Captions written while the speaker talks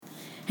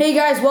Hey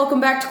guys,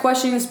 welcome back to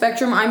Questioning the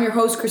Spectrum. I'm your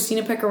host,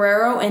 Christina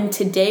Pecoraro, and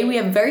today we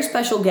have a very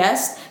special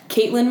guest,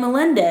 Caitlin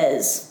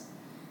Melendez.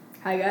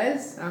 Hi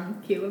guys,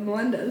 I'm Caitlin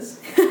Melendez.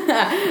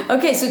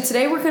 Okay, so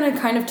today we're going to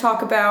kind of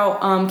talk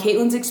about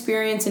Caitlin's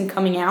experience in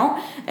coming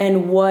out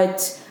and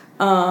what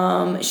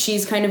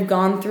she's kind of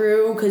gone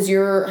through, because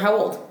you're, how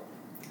old?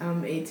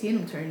 I'm 18,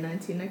 I'm turning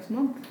 19 next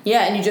month.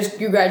 Yeah,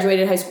 and you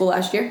graduated high school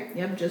last year?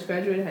 Yep, just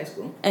graduated high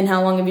school. And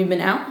how long have you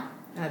been out?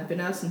 I've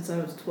been out since I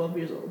was 12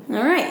 years old.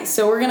 All right,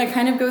 so we're going to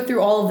kind of go through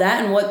all of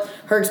that and what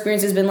her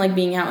experience has been like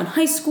being out in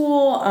high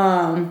school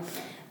and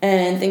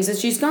things that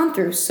she's gone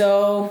through.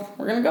 So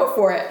we're going to go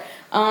for it.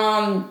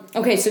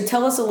 Okay, so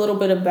tell us a little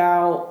bit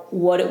about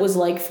what it was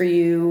like for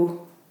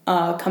you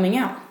coming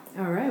out.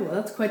 All right, well,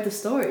 that's quite the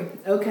story.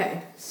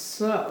 Okay,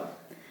 so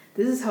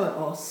this is how it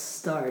all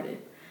started.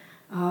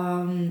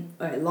 All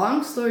right,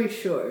 long story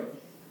short,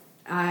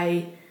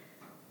 I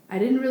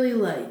didn't really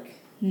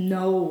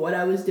know what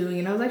I was doing,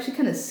 and I was actually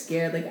kind of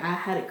scared. I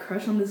had a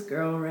crush on this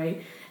girl,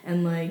 right?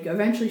 And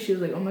eventually she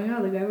was like, oh my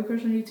god, I have a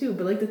crush on you too.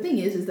 But the thing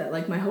is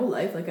that my whole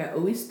life, I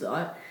always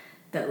thought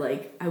that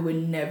I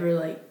would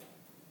never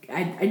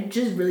I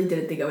just really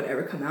didn't think I would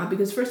ever come out,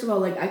 because first of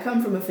all, I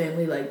come from a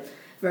family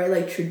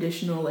very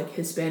traditional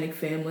Hispanic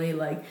family,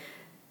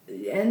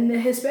 and the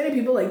Hispanic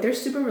people, they're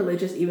super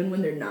religious even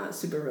when they're not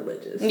super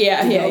religious.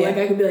 Yeah, you know, yeah.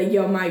 I could be like,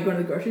 yo, am I going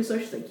to the grocery store?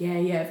 She's like, yeah,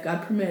 if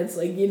God permits.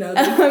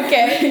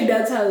 Okay.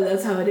 That's how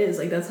it is.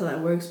 That's how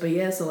that works. But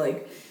yeah, so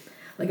I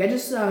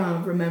just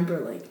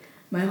remember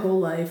my whole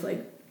life,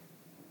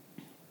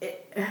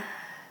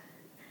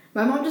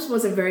 my mom just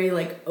wasn't very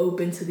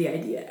open to the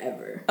idea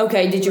ever.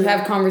 Okay, did you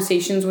have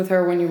conversations with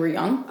her when you were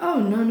young? Oh,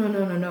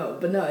 no.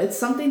 But no, it's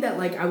something that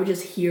I would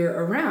just hear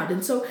around.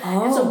 And so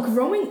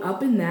growing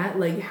up in that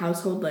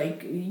household,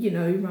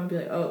 your mom would be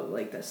like, oh,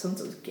 that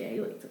so-and-so's gay,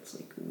 that's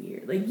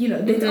weird.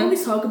 They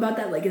always talk about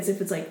that as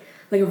if it's a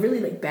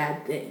really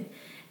bad thing.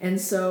 And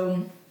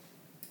so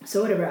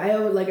whatever,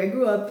 I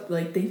grew up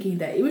thinking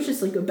that it was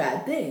just a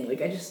bad thing.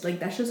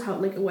 That's just how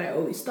what I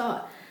always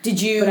thought. Did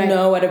you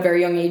know at a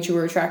very young age you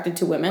were attracted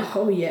to women?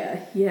 Oh,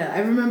 yeah. I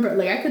remember,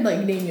 I could,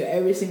 name you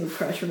every single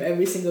crush from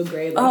every single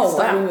grade,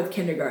 starting with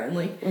kindergarten.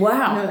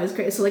 Wow. No, it's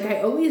great. So,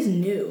 I always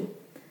knew.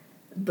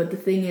 But the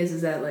thing is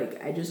that,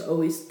 I just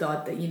always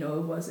thought that, it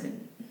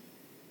wasn't,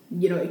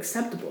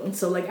 acceptable. And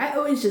so, I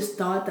always just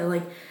thought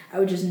that, I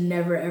would just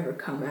never, ever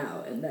come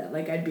out. And that,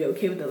 I'd be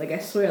okay with it. I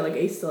swear, I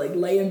used to,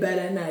 lay in bed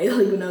at night,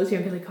 when I was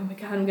young, oh, my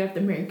God, I'm gonna have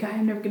to marry a guy.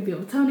 I'm never gonna be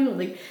able to tell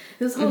anyone.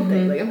 This whole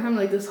thing. I'm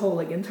having, this whole,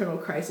 internal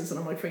crisis. And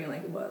I'm,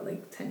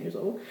 freaking, 10 years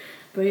old?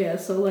 But, yeah,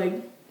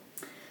 so,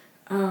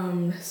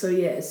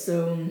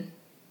 so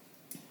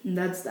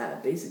that's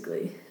that,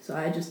 basically. So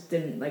I just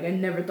didn't, I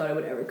never thought I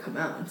would ever come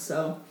out. And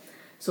so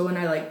when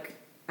I,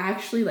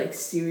 actually,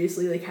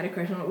 seriously, had a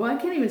crush on it, well, I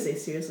can't even say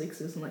seriously,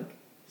 because it was in,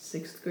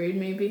 6th grade,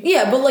 maybe.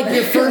 Yeah, but,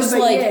 your first,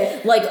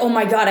 oh,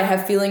 my God, I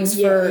have feelings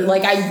for,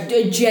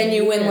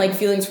 genuine,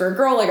 feelings for a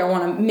girl, I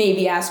want to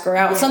maybe ask her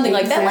out, something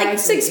like that.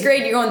 6th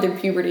grade, you're going through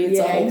puberty, it's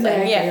a whole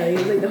thing. Yeah,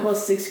 it was, the whole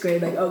 6th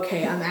grade,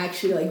 okay, I'm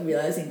actually,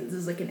 realizing that this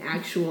is, an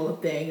actual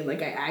thing, and, I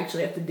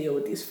actually have to deal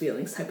with these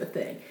feelings type of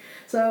thing.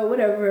 So,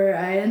 whatever,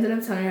 I ended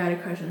up telling her I had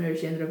a crush on her.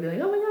 She ended up being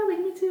like, oh my God,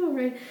 me too,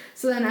 right?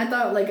 So then I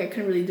thought, I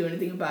couldn't really do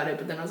anything about it,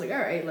 but then I was like, all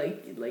right,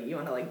 you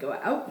want to, go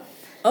out?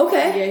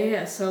 Okay.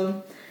 Yeah,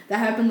 so that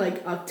happened,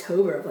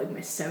 October of, my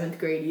 7th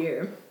grade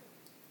year.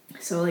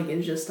 So, it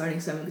was just starting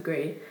 7th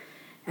grade.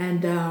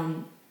 And,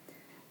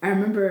 I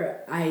remember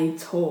I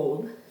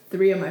told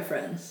 3 of my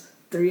friends,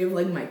 3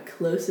 of, my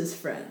closest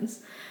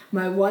friends.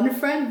 My one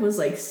friend was,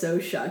 so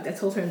shocked. I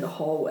told her in the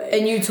hallway.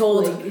 And you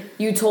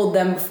told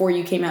them before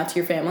you came out to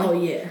your family? Oh,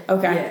 yeah.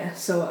 Okay. Yeah.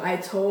 So I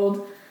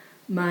told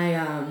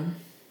my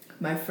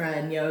my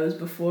friend, it was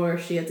before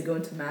she had to go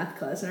into math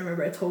class. And I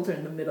remember I told her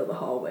in the middle of the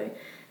hallway.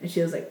 And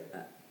she was like,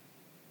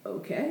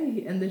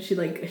 okay. And then she's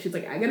like,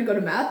 I gotta go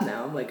to math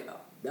now. I'm like,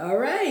 all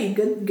right,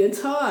 good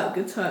talk.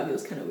 It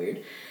was kind of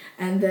weird.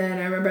 And then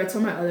I remember I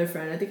told my other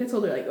friend, I think I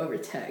told her, over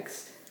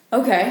text.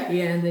 Okay.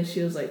 Yeah, and then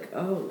she was like,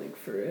 oh,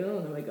 for real?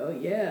 And I'm like, oh,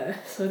 yeah.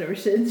 So whatever.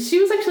 She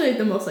was actually,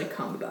 the most,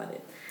 calm about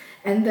it.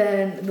 And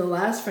then the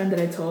last friend that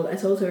I told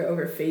her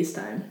over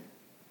FaceTime.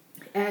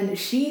 And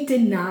she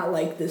did not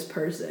like this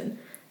person.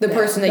 The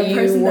person that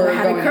I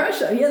had a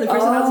crush on. Yeah, the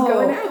person I was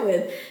going out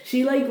with.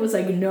 She, was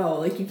like,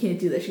 no, you can't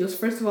do that. She goes,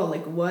 first of all,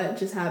 what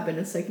just happened?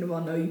 And second of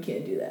all, no, you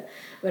can't do that.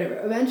 Whatever.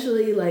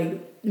 Eventually,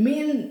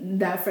 me and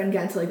that friend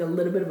got into, a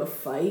little bit of a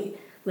fight.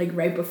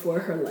 Right before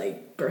her,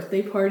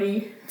 birthday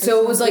party.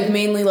 So it was,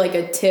 mainly,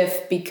 a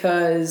tiff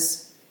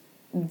because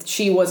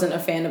she wasn't a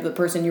fan of the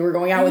person you were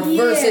going out with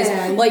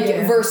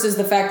versus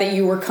the fact that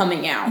you were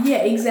coming out. Yeah,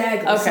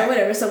 exactly. Okay. So,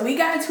 whatever. So, we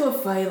got into a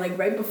fight,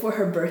 right before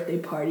her birthday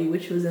party,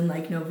 which was in,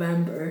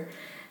 November.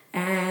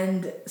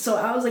 And so,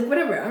 I was like,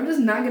 whatever. I'm just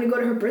not going to go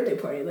to her birthday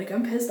party.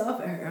 I'm pissed off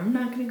at her. I'm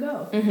not going to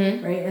go.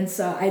 Mm-hmm. Right? And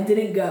so, I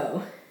didn't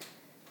go.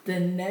 The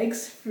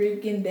next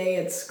freaking day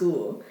at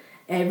school,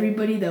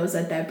 everybody that was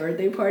at that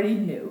birthday party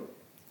knew.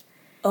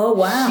 Oh,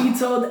 wow. She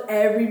told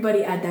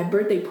everybody at that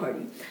birthday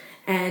party.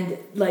 And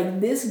like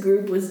this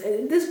group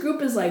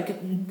is like,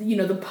 you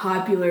know, the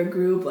popular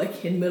group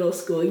like in middle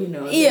school, you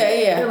know.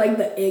 They're like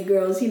the it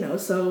girls, you know,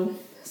 so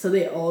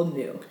they all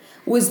knew.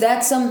 Was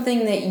that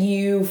something that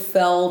you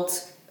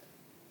felt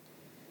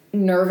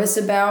nervous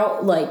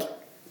about, like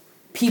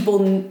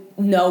people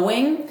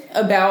knowing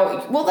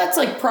about? Well, that's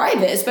like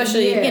private,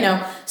 especially, you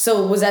know.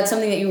 So was that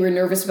something that you were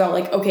nervous about,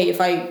 like, okay, if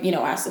I, you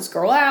know, ask this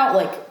girl out,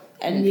 like,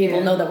 and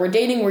people know that we're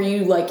dating, were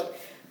you like,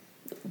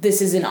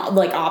 this is an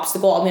like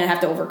obstacle I'm gonna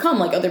have to overcome,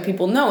 like other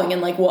people knowing,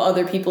 and like what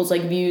other people's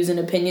like views and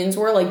opinions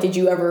were? Like, did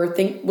you ever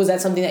think, was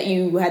that something that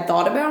you had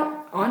thought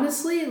about?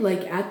 Honestly,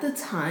 like at the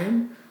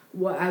time,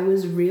 what I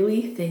was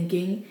really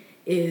thinking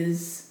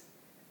is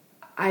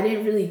I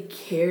didn't really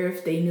care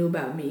if they knew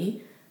about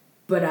me,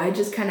 but I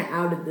just kind of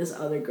outed this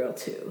other girl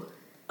too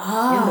in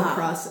the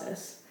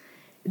process.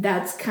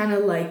 That's kind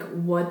of like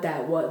what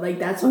that was. Like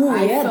that's what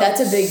I felt that's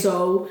a big...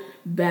 so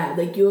bad.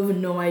 Like you have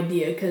no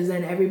idea, because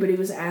then everybody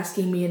was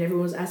asking me and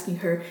everyone was asking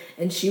her,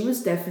 and she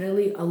was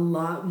definitely a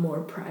lot more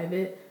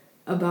private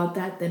about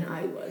that than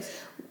I was.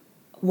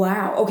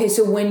 Wow. Okay,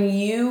 so when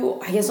you,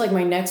 I guess like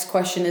my next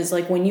question is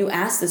like, when you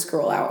asked this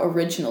girl out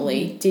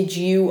originally, did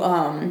you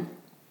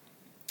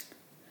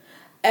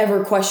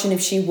ever question if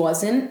she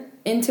wasn't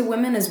into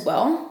women as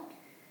well?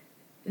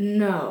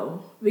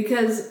 No,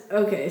 because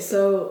okay,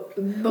 so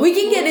we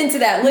can get into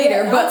that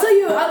later. But I'll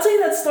tell you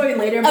that story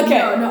later. But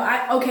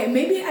okay.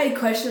 Maybe I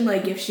questioned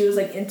like if she was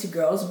like into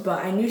girls,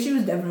 but I knew she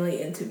was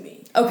definitely into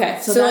me. Okay,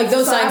 so like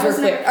those signs were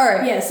clear. All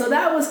right. Yeah, so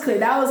that was clear.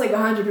 That was like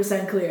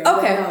 100% clear.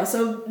 Okay.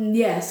 So.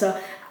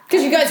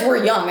 Because you guys were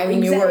young. I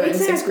mean, you were in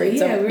 6th grade.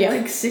 So, we were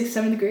like 6th,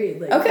 7th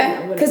grade. Like,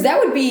 okay. Because that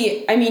would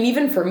be, I mean,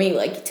 even for me,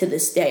 like, to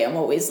this day, I'm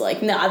always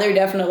like, nah, they're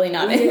definitely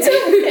not into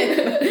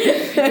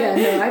it.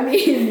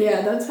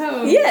 That's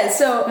how... Yeah,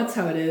 so... That's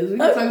how it is. We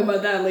can talk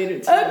about that later,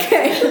 too.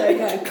 Okay.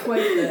 I got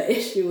quite the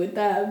issue with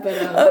that,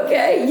 but...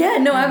 Okay, yeah,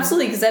 no,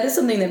 absolutely, because that is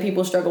something that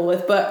people struggle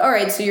with. But, all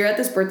right, so you're at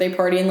this birthday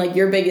party, and, like,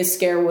 your biggest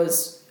scare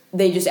was...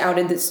 They just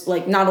outed this,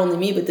 like, not only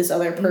me, but this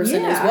other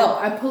person as well.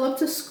 I pull up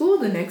to school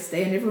the next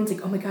day, and everyone's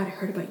like, oh, my God, I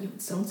heard about you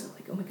and so-and-so.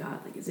 Like, oh, my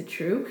God, like, is it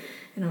true?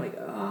 And I'm like,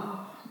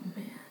 oh,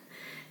 man.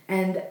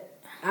 And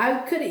I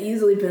could have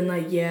easily been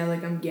like, yeah,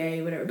 like, I'm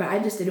gay, whatever. But I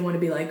just didn't want to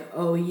be like,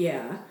 oh,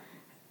 yeah.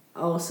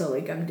 Also,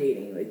 like, I'm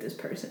dating, like, this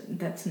person.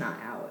 That's not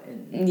out.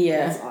 And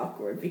that's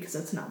awkward because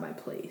that's not my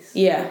place.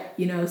 Yeah.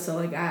 You know, so,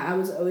 like, I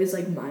was always,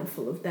 like,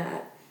 mindful of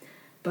that.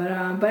 But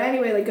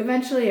anyway, like,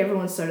 eventually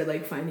everyone started,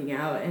 like, finding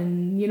out,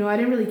 and, you know, I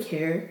didn't really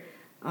care.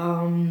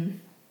 And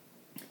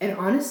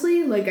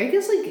honestly, like, I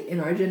guess, like,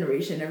 in our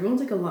generation, everyone's,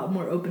 like, a lot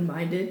more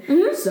open-minded.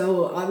 Mm-hmm.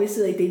 So,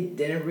 obviously, like, they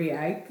didn't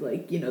react,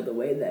 like, you know, the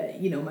way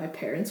that, you know, my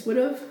parents would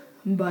have.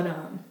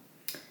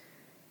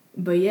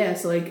 But yeah,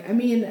 so, like, I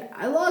mean,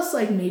 I lost,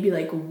 like, maybe,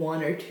 like,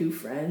 1 or 2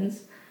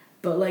 friends.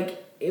 But,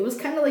 like, it was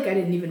kind of, like, I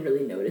didn't even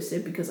really notice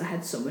it because I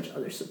had so much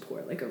other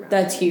support, like, around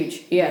That's me.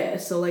 Huge, yeah.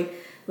 So, like,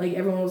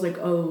 everyone was like,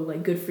 oh,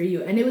 like, good for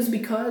you. And it was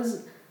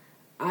because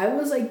I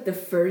was, like, the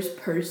first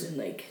person,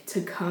 like, to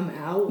come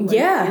out. Like,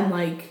 in,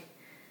 like,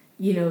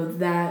 you know,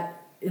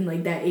 that, in,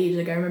 like, that age.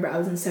 Like, I remember I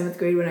was in 7th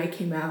grade when I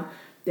came out.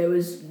 There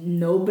was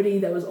nobody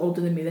that was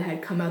older than me that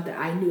had come out that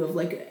I knew of.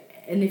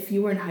 Like, and if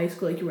you were in high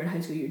school, like, you were in high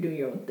school, you're doing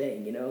your own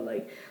thing, you know?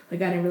 Like, I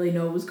didn't really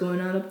know what was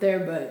going on up there.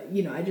 But,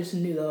 you know, I just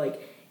knew that,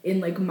 like, in,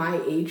 like, my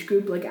age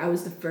group, like, I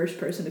was the first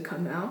person to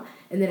come out.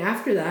 And then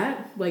after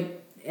that, like,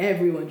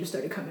 everyone just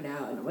started coming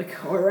out, and I'm like,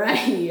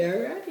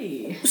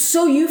 alrighty.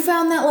 So you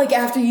found that, like,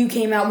 after you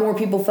came out, more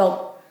people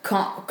felt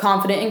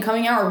confident in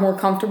coming out, or more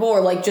comfortable,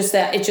 or, like, just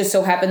that it just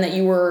so happened that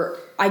you were,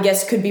 I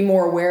guess, could be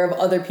more aware of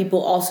other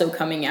people also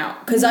coming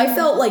out? Because I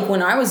felt like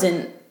when I was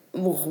in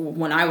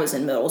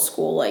middle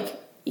school, like,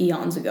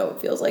 eons ago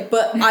it feels like,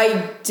 but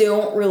I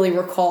don't really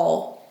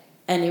recall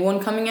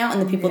anyone coming out,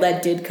 and the people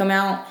that did come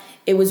out,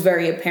 it was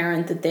very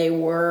apparent that they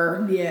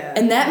were,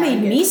 and that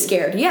made me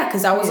scared,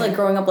 because I was, like,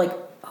 growing up, like,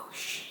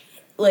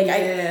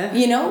 like,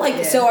 you know,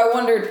 like, so I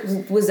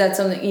wondered, was that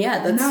something,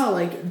 that's... No,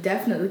 like,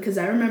 definitely, because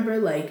I remember,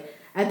 like,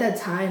 at that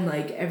time,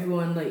 like,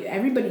 everyone, like,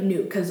 everybody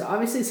knew, because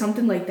obviously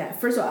something like that,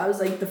 first of all, I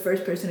was, like, the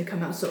first person to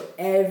come out, so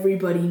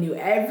everybody knew,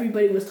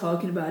 everybody was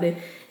talking about it,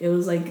 it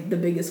was, like, the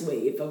biggest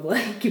wave of,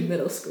 like,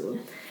 middle school,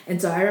 and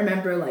so I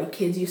remember, like,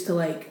 kids used to,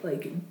 like,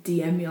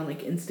 DM me on,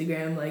 like,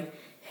 Instagram, like,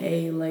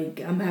 hey,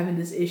 like, I'm having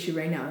this issue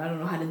right now, and I don't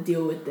know how to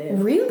deal with it.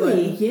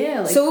 Really? But,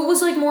 yeah. Like, so it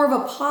was, like, more of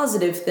a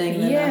positive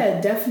thing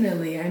than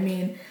definitely. I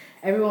mean,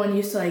 everyone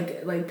used to,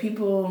 like,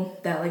 people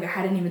that, like, I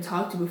hadn't even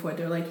talked to before,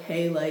 they're like,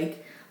 hey,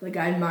 like,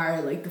 I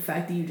admire, like, the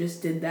fact that you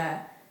just did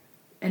that,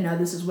 and now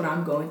this is what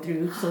I'm going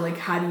through, so, like,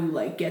 how do you,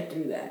 like, get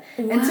through that?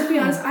 Wow. And to be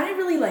honest, I didn't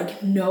really,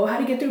 like, know how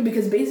to get through,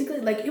 because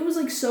basically, like, it was,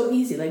 like, so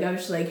easy. Like, I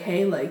was just like,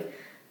 hey, like,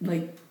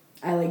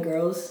 I like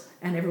girls.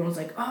 And everyone's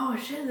like, oh,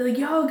 shit. They're like,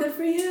 yo, good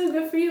for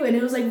you. And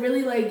it was, like,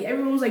 really, like,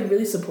 everyone was, like,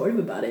 really supportive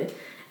about it.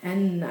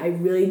 And I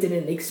really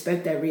didn't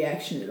expect that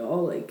reaction at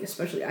all. Like,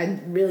 especially,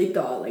 I really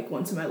thought, like,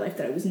 once in my life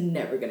that I was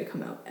never going to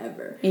come out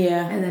ever.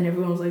 Yeah. And then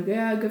everyone was like,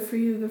 yeah, good for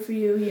you,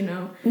 you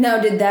know. Now,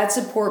 did that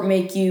support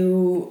make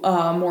you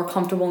more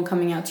comfortable in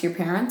coming out to your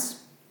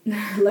parents?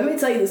 let me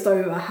tell you the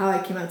story about how I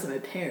came out to my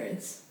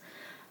parents.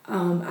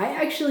 I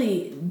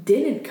actually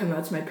didn't come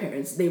out to my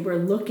parents. They were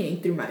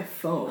looking through my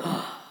phone.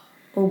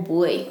 Oh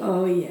boy.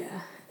 Oh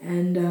yeah,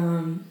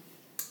 and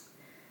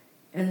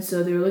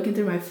so they were looking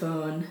through my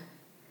phone,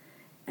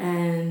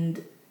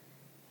 and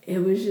it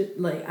was just,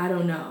 like, I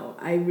don't know.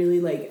 I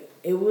really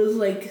it was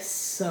like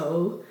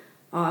so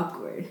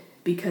awkward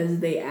because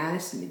they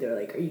asked me. They were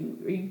like, "Are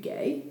you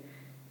gay?"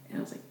 And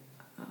I was like,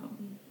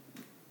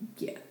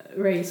 "Yeah,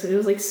 right." So it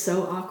was like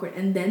so awkward,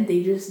 and then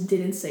they just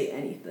didn't say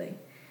anything.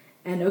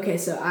 And okay,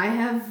 so I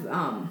have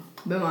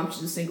my mom.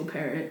 She's a single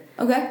parent.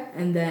 Okay.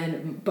 And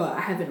then, but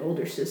I have an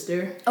older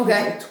sister.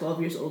 Okay. She's like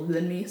 12 years older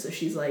than me, so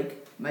she's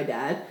like my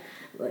dad.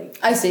 Like,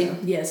 I see.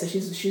 Yeah, so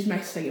she's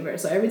my second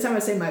parent. So every time I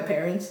say my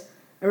parents,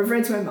 I'm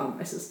referring to my mom,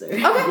 my sister.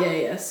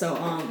 Okay. Yeah. So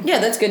Yeah,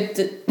 that's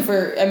good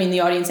for the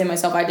audience and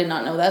myself. I did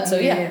not know that, so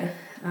yeah.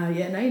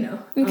 Yeah, now you know.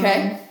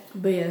 Okay.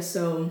 But yeah,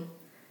 so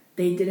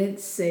they didn't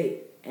say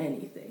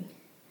anything,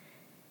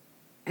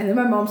 and then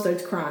my mom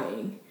starts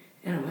crying,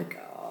 and I'm like,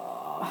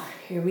 oh,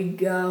 here we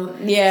go.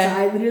 Yeah.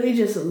 So I literally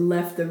just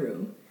left the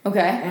room. Okay.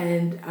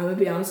 And I'm gonna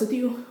be honest with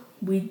you,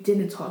 we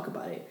didn't talk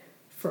about it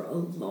for a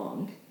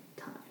long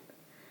time.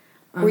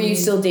 Were you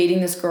still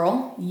dating this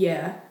girl?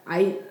 Yeah,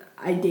 I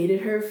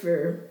dated her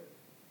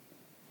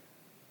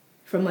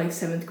from like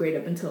 7th grade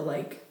up until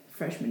like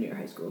freshman year of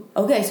high school.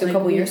 Okay, so a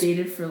couple years. We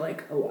dated for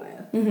like a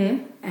while.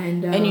 Mm-hmm.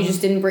 And you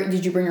just didn't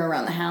did you bring her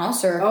around the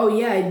house or? Oh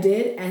yeah, I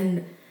did,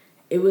 and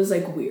it was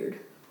like weird.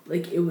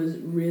 Like, it was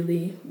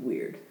really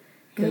weird.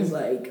 Because,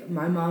 like,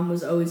 my mom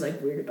was always,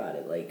 like, weird about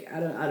it. Like, I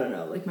don't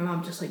know. Like, my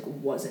mom just, like,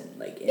 wasn't,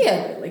 like, into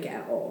it, like,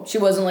 at all. She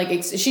wasn't, like,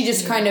 she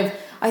just kind of,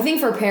 I think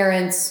for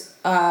parents,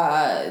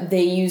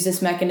 they use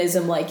this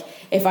mechanism, like,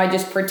 if I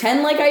just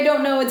pretend like I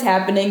don't know what's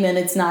happening, then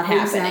it's not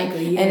happening.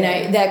 Exactly, yeah.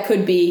 And that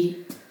could be.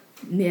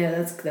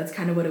 Yeah, that's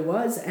kind of what it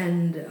was.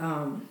 And,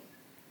 I'm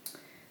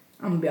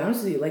gonna be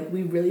honest with you, like,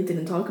 we really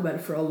didn't talk about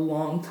it for a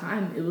long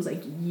time. It was,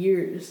 like,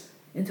 years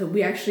until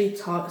we actually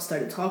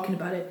started talking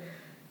about it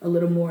a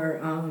little more.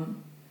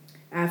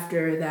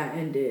 After that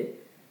ended,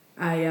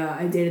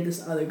 I dated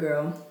this other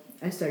girl.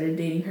 I started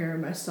dating her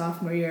my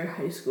sophomore year of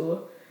high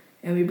school,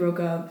 and we broke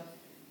up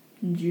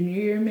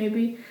junior year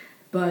maybe.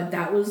 But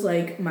that was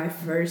like my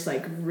first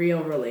like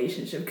real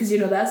relationship, because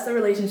that's the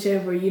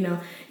relationship where you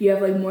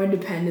have like more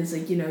independence.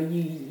 Like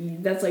you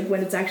that's like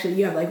when it's actually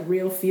you have like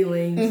real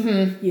feelings.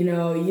 Mm-hmm.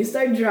 You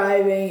start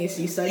driving,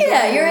 so you start.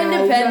 Yeah, you're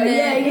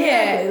independent.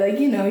 Yeah. Like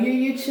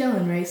you're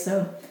chilling, right?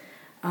 So,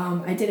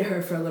 I dated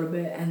her for a little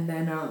bit, and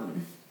then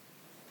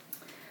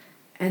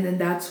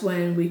that's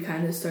when we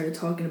kind of started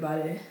talking about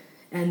it.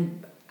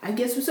 And I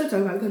guess we started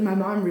talking about it because my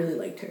mom really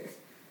liked her.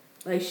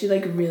 Like, she,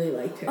 like, really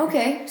liked her.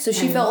 Okay, so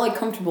she felt, like,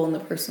 comfortable in the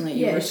person that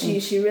you were seeing.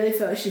 Yeah, she really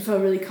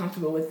felt really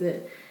comfortable with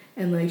it.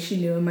 And, like, she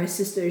knew. And my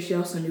sister, she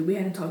also knew. We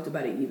hadn't talked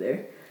about it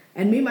either.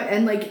 And you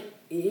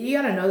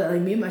gotta know that,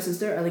 like, me and my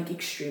sister are, like,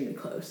 extremely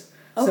close.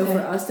 Okay. So for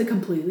us to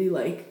completely,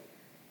 like,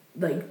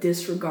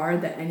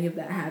 disregard that any of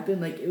that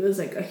happened, like, it was,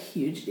 like, a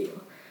huge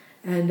deal.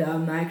 And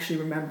I actually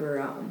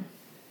remember,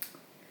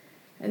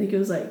 I think it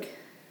was, like,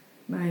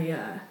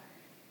 my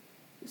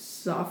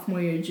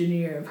sophomore year, junior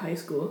year of high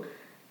school.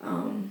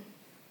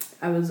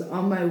 I was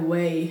on my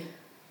way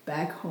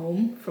back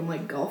home from,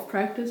 like, golf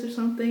practice or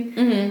something.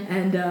 Mm-hmm.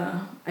 And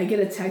I get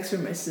a text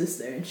from my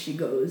sister, and she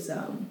goes,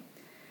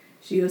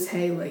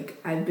 hey, like,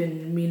 I've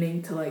been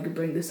meaning to, like,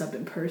 bring this up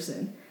in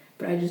person,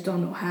 but I just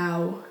don't know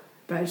how.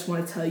 But I just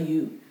want to tell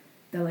you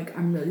that, like,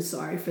 I'm really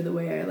sorry for the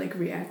way I, like,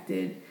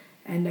 reacted.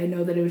 And I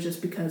know that it was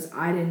just because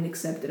I didn't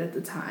accept it at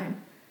the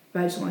time.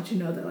 But I just want you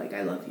to know that, like,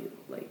 I love you.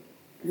 Like,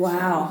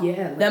 wow.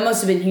 Yeah. Like, that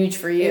must have been huge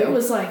for you. It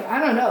was, like, I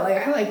don't know.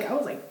 Like, I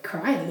was, like,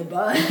 crying in the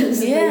bus.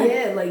 Yeah.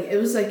 Yeah, like, it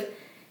was, like...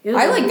 It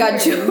was, I, like, got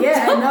choked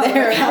up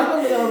there. Like, I'm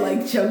a little,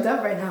 like, choked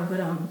up right now.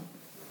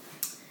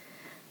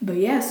 But,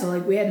 yeah, so,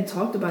 like, we hadn't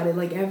talked about it,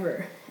 like,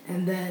 ever.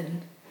 And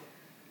then,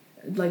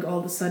 like, all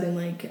of a sudden,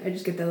 like, I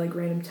just get that, like,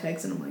 random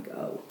text, and I'm like,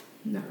 oh,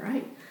 all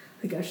right.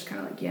 Like, I was just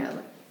kind of like, yeah,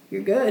 like,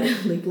 you're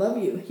good. Like, love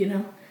you,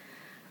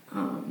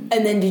 And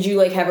then did you,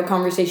 like, have a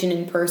conversation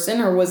in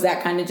person, or was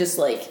that kind of just,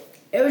 like...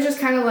 It was just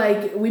kind of,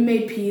 like, we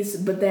made peace,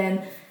 but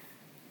then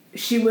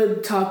she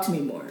would talk to me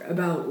more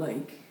about,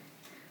 like,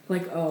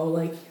 oh,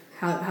 like,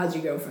 how's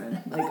your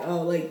girlfriend? Like,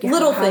 oh, like,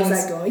 little how's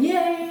things. that going?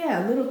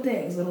 Yeah, little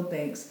things.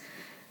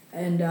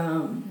 And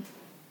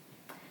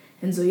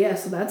so, yeah,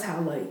 so that's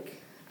how,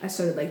 like, I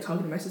started, like,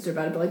 talking to my sister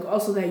about it. But, like,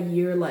 also that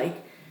year, like,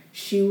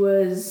 she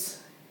was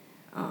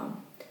going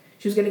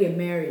to get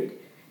married,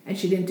 and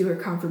she didn't do her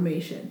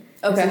confirmation.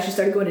 Okay. And so she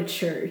started going to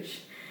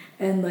church.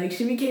 And, like,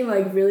 she became,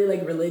 like, really,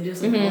 like,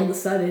 religious, like, all of a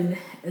sudden.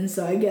 And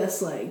so I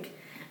guess, like,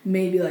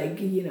 maybe, like,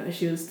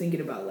 she was thinking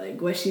about, like,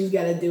 what she's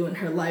got to do in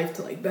her life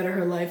to, like, better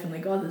her life and,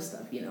 like, all this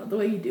stuff, the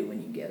way you do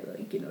when you get,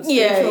 like,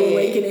 spiritual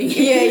awakening.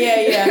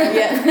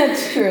 Yeah,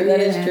 that's true. That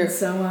is true.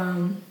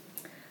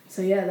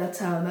 So, yeah, that's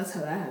how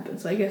that happened.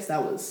 So I guess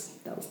that was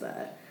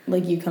that.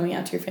 like you coming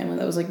out to your family,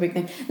 that was like a big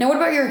thing. Now what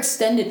about your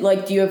extended,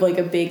 like do you have like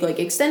a big like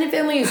extended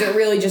family? Is it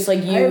really just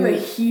like you? I have a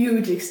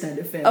huge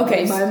extended family.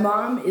 Okay. My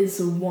mom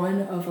is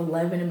one of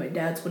 11 and my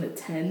dad's one of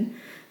 10.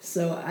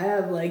 So I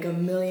have like a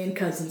million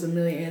cousins, a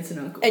million aunts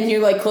and uncles. And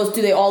you're like close,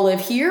 do they all live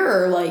here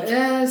or like?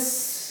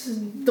 Yes,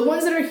 the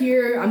ones that are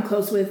here I'm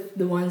close with.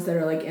 The ones that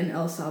are like in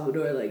El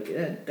Salvador, like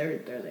they're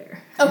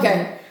there. Okay.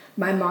 And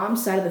my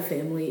mom's side of the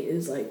family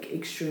is like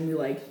extremely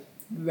like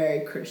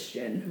very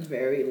Christian,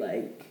 very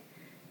like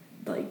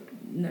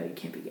no, you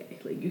can't be gay.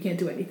 Like you can't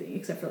do anything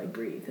except for like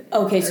breathe.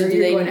 Okay, so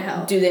going to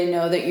hell. do they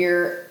know that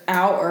you're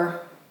out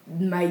or?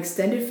 My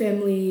extended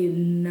family,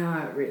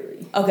 not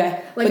really.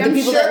 Okay. Like but the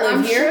people that live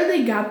I'm here? sure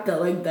they got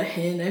the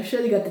hint. I'm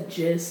sure they got the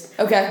gist.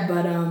 Okay.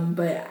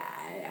 But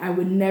I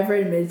would never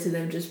admit it to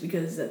them just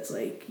because that's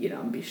like, I'm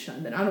gonna be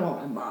shunned, and I don't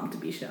want my mom to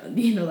be shunned.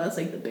 That's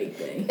like the big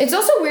thing. It's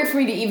also weird for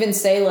me to even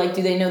say like,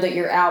 do they know that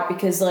you're out?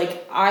 Because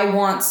like I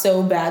want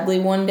so badly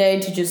one day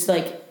to just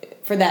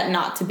like for that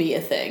not to be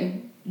a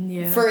thing.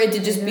 Yeah. For it to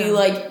just be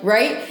like,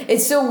 right?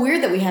 It's so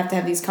weird that we have to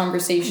have these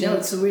conversations. No,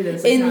 it's so weird.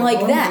 It's in not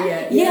like that.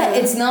 Yet. Yeah,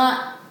 it's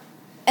not.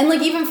 And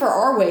like even for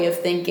our way of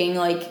thinking,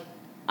 like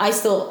I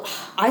still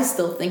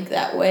think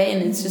that way,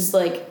 and it's just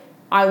like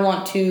I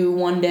want to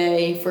one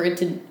day for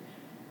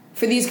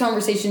these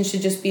conversations to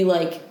just be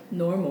like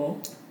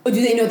normal. Or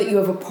do they know that you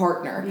have a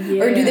partner?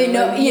 Yeah, or do they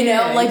know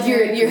like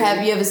exactly. you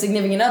have a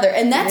significant other,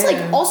 and that's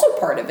like also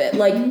part of it,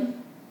 like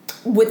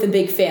with a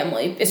big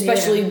family,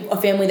 especially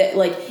a family that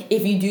like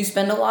if you do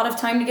spend a lot of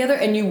time together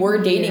and you were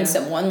dating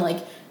someone,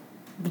 like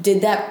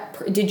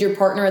did your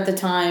partner at the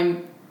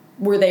time?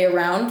 Were they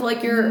around,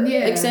 like, your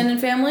extended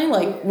family?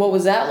 Like, what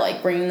was that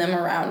like, bringing them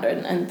around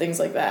and things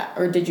like that?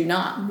 Or did you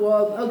not?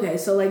 Well, okay,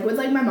 so, like, with,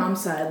 like, my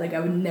mom's side, like, I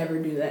would never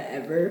do that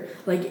ever.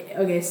 Like,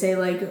 okay, say,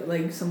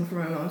 like someone from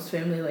my mom's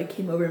family, like,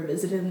 came over and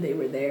visited and they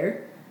were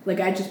there. Like,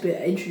 I'd just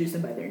introduce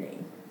them by their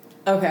name.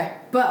 Okay.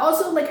 But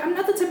also, like, I'm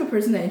not the type of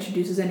person that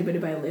introduces anybody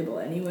by a label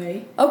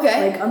anyway.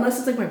 Okay. Like, unless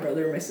it's, like, my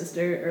brother or my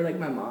sister or, like,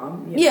 my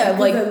mom. Yeah,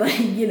 like... Then,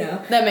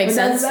 like, That makes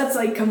sense. That's,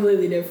 like,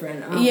 completely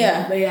different.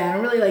 Yeah. But, yeah, I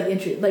don't really,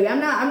 like, I'm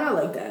not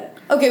like that.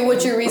 Okay,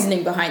 what's your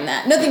reasoning behind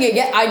that? Nothing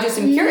again. I just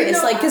am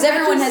curious, like, because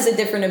everyone has a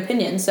different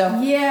opinion, so...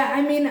 Yeah,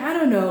 I mean, I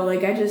don't know.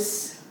 Like, I'm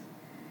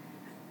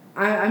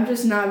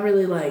just not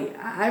really, like...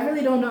 I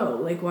really don't know,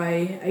 like,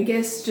 why... I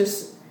guess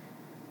just...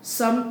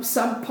 Some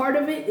part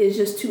of it is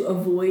just to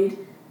avoid...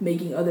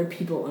 making other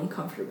people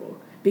uncomfortable,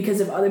 because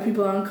if other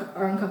people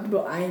are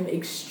uncomfortable, I am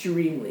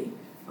extremely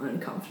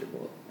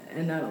uncomfortable,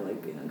 and I don't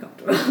like being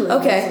uncomfortable. Like,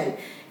 okay. Like,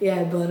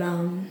 yeah,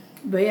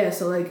 but yeah,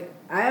 so like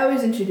I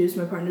always introduce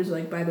my partners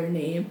like by their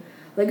name,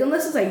 like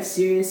unless it's like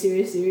serious,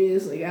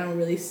 like I don't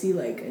really see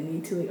like a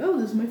need to like, oh,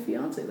 this is my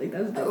fiance, like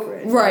that's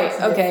different. Right.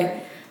 That's okay.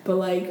 Different. But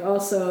like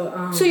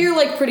also. So you're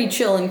like pretty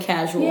chill and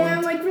casual. Yeah,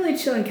 I'm like really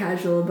chill and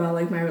casual about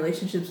like my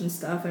relationships and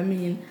stuff. I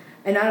mean,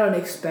 and I don't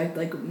expect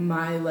like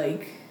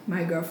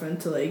my girlfriend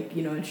to like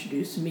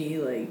introduce me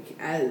like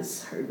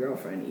as her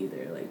girlfriend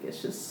either. Like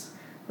it's just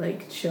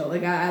like chill.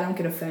 Like I don't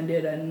get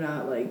offended. I'm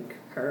not like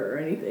her or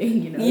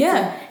anything.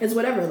 Yeah. It's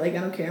whatever. Like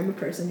I don't care. I'm a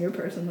person. You're a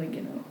person. Like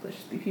let's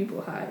just be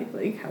people. Hi.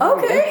 Like how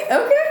okay. are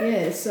you? Okay.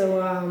 Yeah.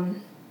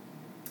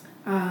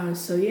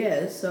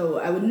 So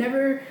I would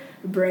never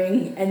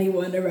bring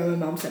anyone around my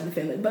mom's side of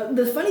the family. But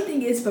the funny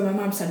thing is about my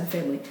mom's side of the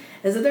family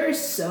is that there are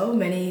so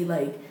many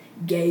like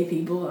gay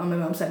people on my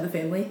mom's side of the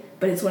family,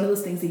 but it's one of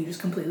those things that you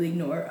just completely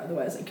ignore,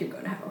 otherwise like you're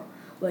going to hell.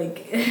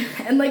 Like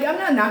and like I'm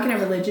not knocking at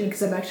religion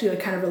because I'm actually like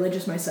kind of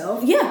religious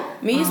myself. Yeah,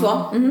 me as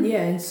well. Mm-hmm.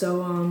 Yeah, and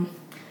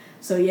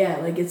so yeah,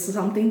 like it's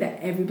something that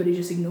everybody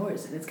just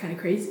ignores, and it's kind of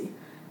crazy.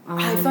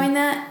 I find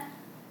that,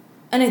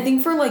 and I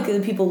think for like the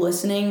people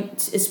listening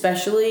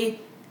especially,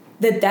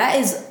 that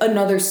is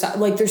another side.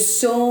 Like there's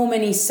so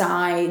many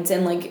sides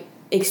and like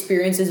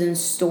experiences and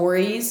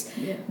stories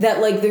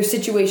that like there's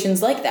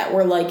situations like that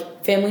where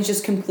like families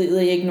just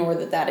completely ignore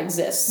that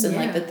exists and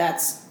like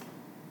that's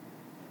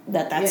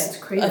it's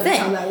crazy a thing. That's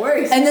how that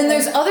works. And then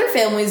there's other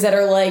families that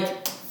are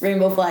like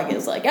rainbow flag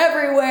is like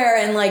everywhere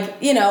and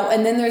like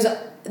and then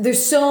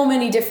there's so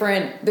many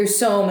different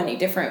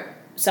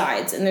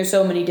sides and there's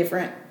so many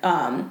different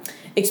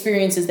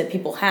experiences that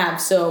people have.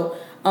 So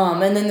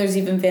and then there's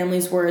even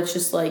families where it's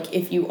just like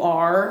if you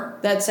are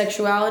that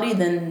sexuality,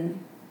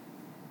 then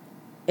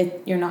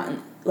you're not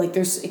in, like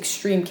there's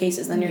extreme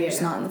cases, then you're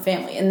just not in the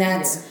family, and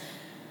that's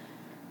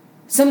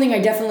something I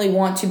definitely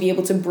want to be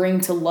able to bring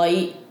to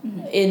light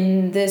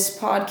in this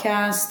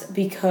podcast,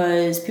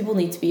 because people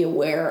need to be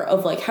aware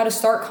of like how to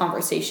start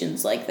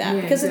conversations like that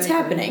because it's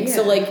happening.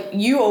 So like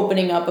you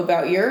opening up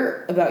about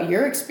your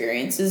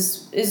experience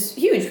is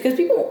huge, because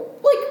people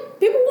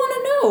want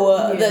to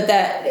know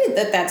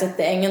that's a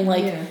thing, and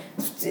like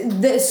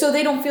so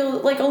they don't feel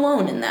like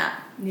alone in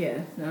that. Yeah,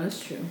 no, that's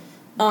true.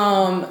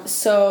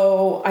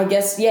 So I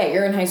guess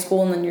you're in high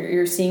school and then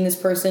you're seeing this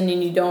person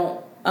and you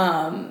don't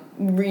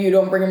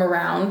bring them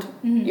around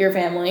your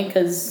family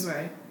because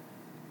right.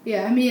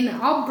 Yeah, I mean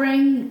I'll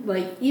bring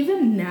like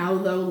even now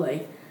though,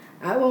 like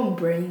I won't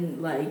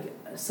bring like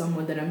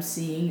someone that I'm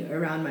seeing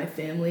around my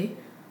family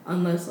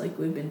unless like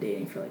we've been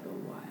dating for like a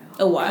while.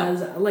 A while.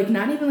 Because like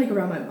not even like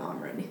around my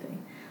mom or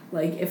anything.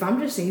 Like if I'm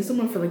just seeing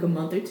someone for like a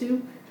month or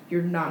two,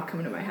 you're not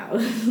coming to my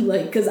house.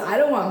 Like, because I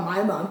don't want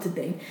my mom to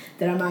think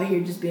that I'm out here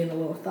just being a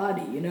little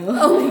thotty, you know?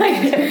 Oh my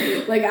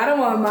God. Like, I don't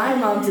want my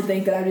mom to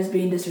think that I'm just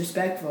being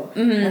disrespectful.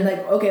 Mm-hmm. And, like,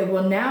 okay,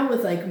 well, now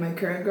with, like, my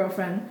current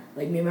girlfriend,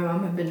 like, me and my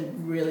mom have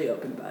been really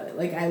open about it.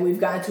 Like, we've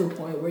gotten to a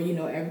point where, you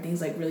know,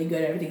 everything's, like, really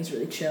good. Everything's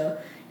really chill.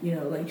 You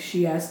know, like,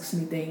 she asks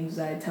me things,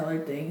 I tell her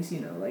things,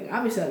 you know. Like,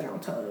 obviously, like, I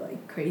don't tell her,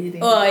 like, crazy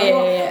things. Oh, like,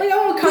 yeah. Like, I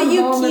won't come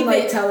home and,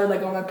 like, it... tell her,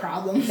 like, all my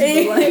problems.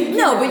 But, like,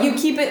 no, but you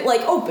keep it, like,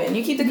 open.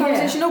 You keep the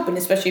conversation open,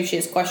 especially if she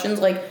has questions,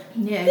 like,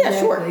 yeah, exactly.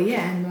 Sure.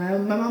 Yeah,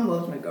 and my mom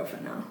loves my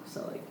girlfriend now,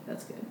 so, like,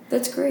 that's good.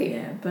 That's great.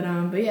 Yeah, but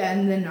yeah,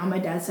 and then on my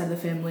dad's side of the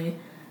family,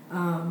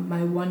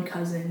 my one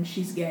cousin,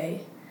 she's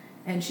gay,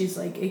 and she's,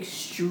 like,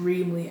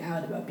 extremely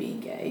out about being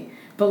gay.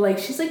 But, like,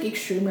 she's, like,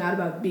 extremely out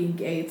about being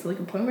gay to, like,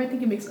 a point where I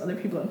think it makes other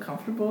people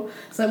uncomfortable.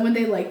 So when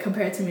they, like,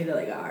 compare it to me, they're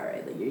like, all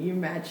right, like, you're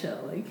mad chill.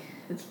 Like,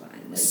 it's fine.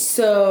 Like,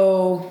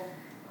 so,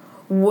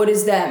 what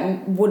does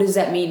that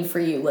mean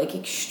for you? Like,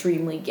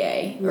 extremely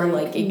gay? Or,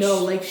 like...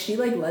 no, like, she,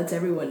 like, lets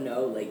everyone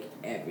know, like,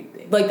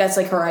 everything. Like, that's,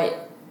 like, her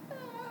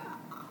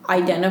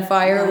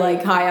identifier?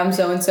 Like, hi, I'm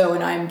so-and-so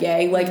and I'm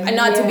gay? Like,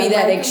 not to be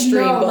that like,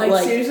 extreme, no, but,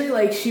 like... seriously,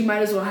 like, she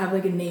might as well have,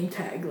 like, a name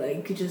tag.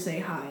 Like, could just say,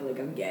 hi, like,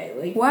 I'm gay.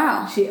 Like,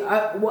 wow.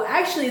 Well,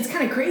 actually, it's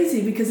kind of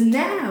crazy because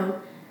now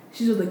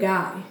she's with a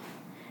guy.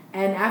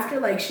 And after,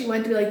 like, she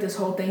went through, like, this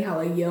whole thing, how,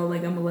 like, yo,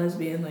 like, I'm a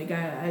lesbian, like,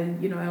 I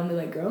you know, I only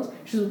like girls.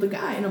 She's with a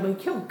guy, and I'm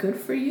like, yo, good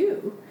for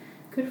you.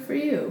 Good for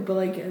you. But,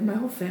 like, my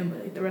whole family,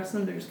 like, the rest of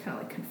them, they're just kind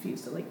of, like,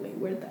 confused. They're like, wait,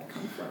 where did that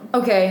come from?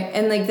 Okay,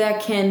 and, like,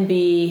 that can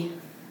be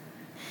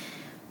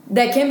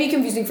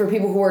confusing for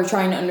people who are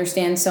trying to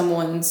understand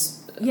someone's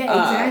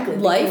life,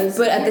 because,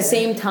 but at the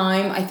same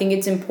time, I think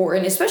it's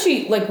important,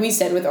 especially like we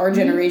said with our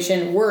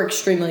generation, we're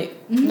extremely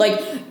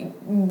like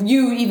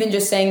you even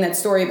just saying that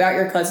story about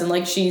your cousin,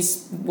 like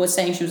was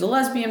saying she was a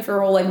lesbian for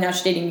her whole life, now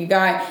she's dating a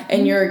guy,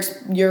 and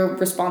your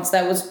response to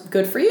that was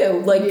good for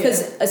you, like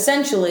because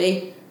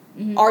essentially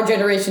our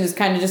generation is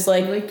kind of just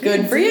like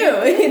good for you,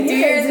 do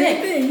your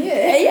thing,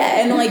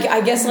 yeah, and like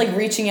I guess like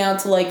reaching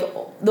out to like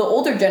the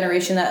older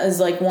generation that is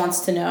like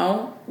wants to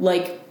know,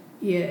 like.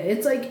 Yeah,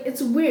 it's like, it's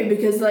weird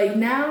because, like,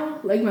 now,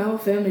 like, my whole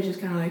family's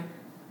just kind of like,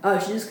 oh,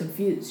 she's just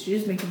confused. She's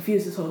just been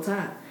confused this whole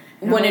time.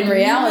 And when in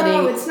reality...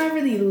 No, it's not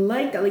really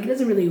like that. Like, it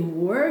doesn't really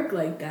work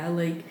like that.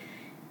 Like,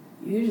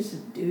 you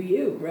just do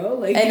you, bro.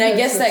 Like, and I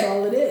guess that's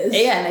all it is.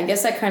 Yeah, and I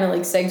guess that kind of,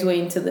 like, segues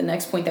into the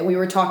next point that we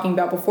were talking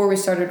about before we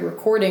started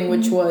recording,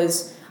 which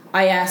was,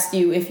 I asked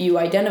you if you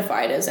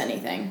identified as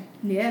anything.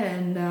 Yeah,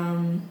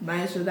 and my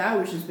answer to that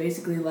was just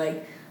basically,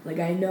 like,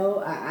 I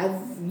know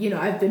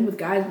I've been with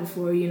guys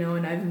before, you know,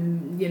 and I've,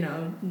 you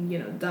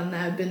know, done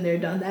that, been there,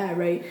 done that,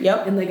 right?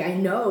 Yep. And, like, I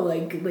know,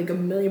 like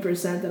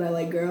 1,000,000% that I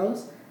like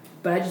girls,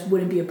 but I just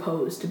wouldn't be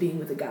opposed to being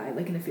with a guy,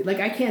 like, in the future.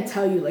 Like, I can't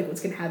tell you, like, what's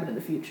going to happen in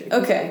the future.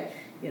 Okay. Like,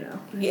 you know.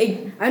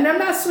 And I'm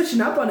not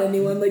switching up on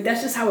anyone. Like,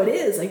 that's just how it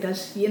is. Like,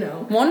 that's, you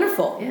know.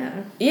 Wonderful.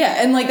 Yeah.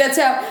 Yeah, and, like, that's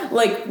how,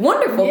 like,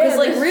 wonderful. Because,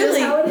 like, really,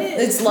 just how it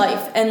is. It's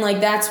life. And,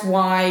 like, that's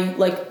why,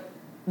 like,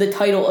 the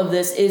title of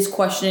this is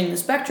Questioning the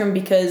Spectrum,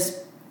 because...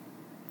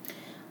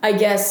 I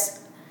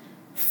guess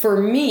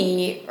for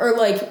me, or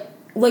like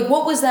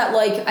what was that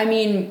like? I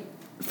mean,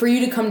 for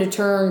you to come to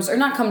terms, or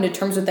not come to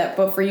terms with that,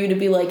 but for you to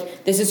be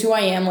like, this is who I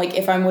am. Like,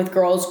 if I'm with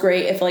girls,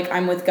 great. If like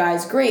I'm with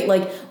guys, great.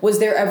 Like, was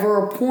there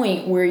ever a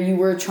point where you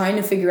were trying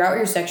to figure out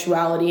your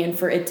sexuality, and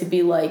for it to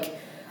be like,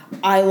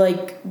 I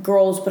like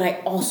girls, but I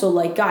also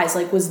like guys?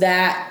 Like, was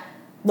that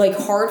like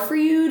hard for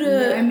you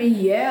to? I mean,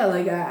 yeah.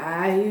 Like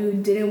I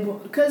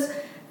didn't, because.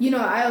 You know,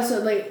 I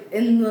also, like,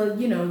 in the,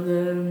 you know,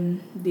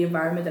 the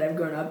environment that I've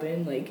grown up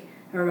in, like,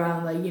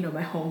 around, like, you know,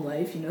 my home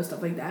life, you know,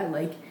 stuff like that,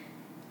 like,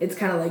 it's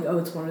kind of like, oh,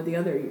 it's one or the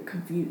other, you're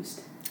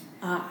confused.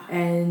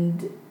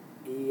 And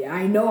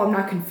I know I'm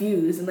not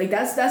confused, and, like,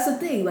 that's the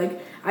thing,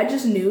 like, I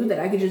just knew that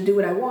I could just do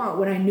what I want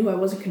when I knew I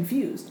wasn't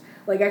confused.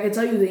 Like, I could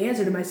tell you the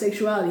answer to my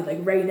sexuality, like,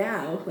 right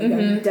now. Like,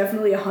 I'm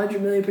definitely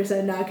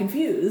 100,000,000% not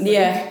confused. Like,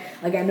 yeah.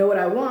 Like, I know what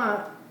I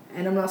want.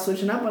 And I'm not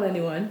switching up on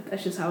anyone.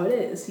 That's just how it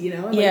is, you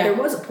know? And, like, there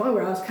was a point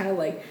where I was kind of,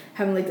 like,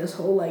 having, like, this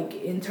whole, like,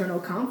 internal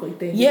conflict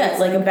thing. Yeah,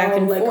 it's like a back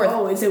and forth.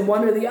 Oh, is it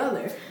one or the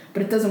other?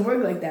 But it doesn't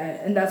work like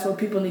that. And that's what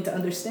people need to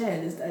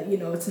understand is that, you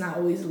know, it's not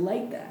always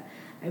like that.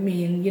 I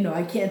mean, you know,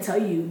 I can't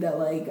tell you that,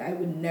 like, I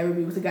would never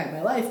be with a guy in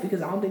my life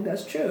because I don't think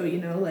that's true, you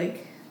know?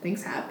 Like,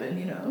 things happen,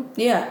 you know?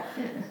 Yeah.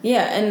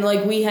 And,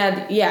 like, we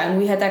had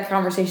that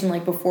conversation,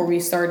 like, before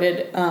we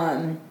started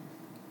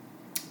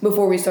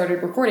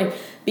recording,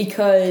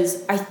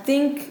 because I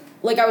think,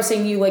 like I was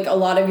saying to you, like, a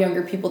lot of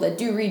younger people that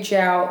do reach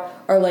out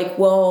are like,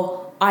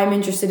 well, I'm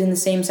interested in the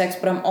same sex,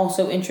 but I'm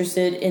also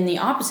interested in the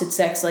opposite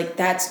sex. Like,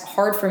 that's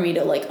hard for me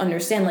to, like,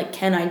 understand. Like,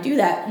 can I do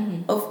that?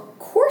 Of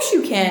course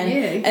you can. Yeah,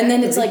 exactly. And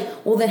then it's like,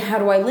 well, then how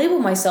do I label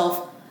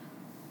myself?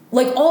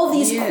 Like, all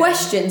these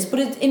questions, but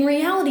in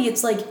reality,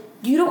 it's like,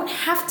 you don't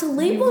have to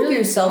label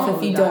yourself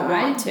if you don't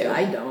want to.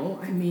 I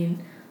don't. I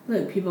mean,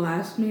 look, people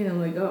ask me, and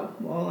I'm like, oh,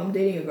 well, I'm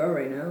dating a girl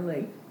right now.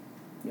 Like,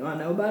 you want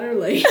to know about her?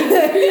 Like,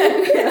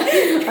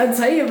 I'll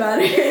tell you about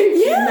her.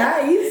 She's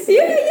nice.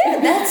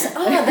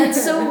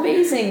 That's so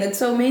amazing. That's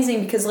so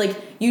amazing because, like,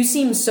 you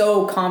seem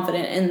so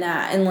confident in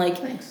that. And, like,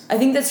 Thanks. I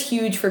think that's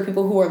huge for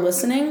people who are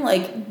listening,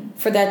 like,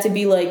 for that to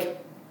be, like,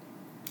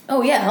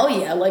 oh yeah, hell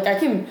yeah! Like I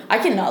can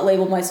not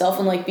label myself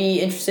and like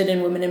be interested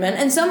in women and men,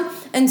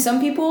 and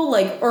some people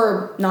like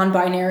or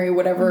non-binary,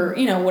 whatever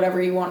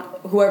whatever you want,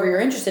 whoever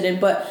you're interested in.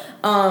 But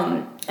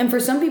and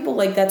for some people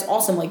like that's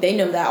awesome. Like they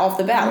know that off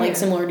the bat, like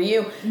similar to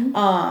you.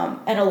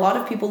 And a lot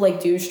of people like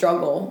do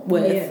struggle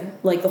with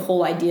like the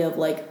whole idea of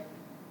like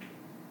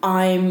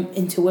I'm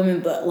into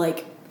women, but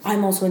like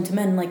I'm also into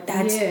men. Like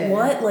that's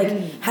what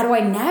like how do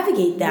I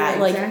navigate that?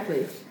 Yeah, like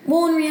exactly.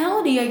 Well, in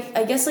reality,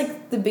 I guess,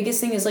 like, the biggest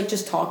thing is, like,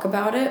 just talk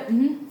about it.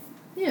 Mm-hmm.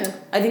 Yeah.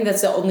 I think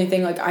that's the only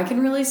thing, like, I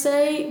can really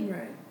say.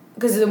 Right.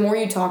 Because the more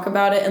you talk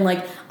about it, and,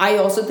 like, I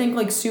also think,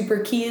 like, super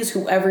key is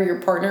whoever your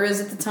partner is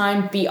at the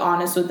time, be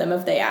honest with them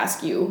if they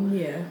ask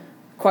you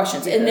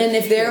questions. Yeah, and then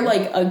if they're, true.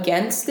 like,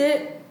 against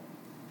it,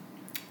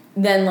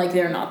 then, like,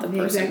 they're not the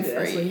person exactly, for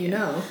that's you. what you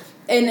know.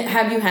 And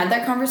have you had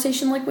that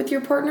conversation, like, with your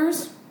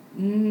partners?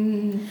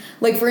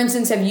 Like, for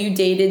instance, have you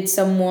dated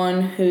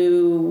someone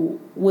who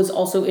was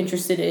also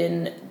interested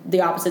in the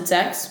opposite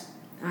sex?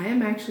 I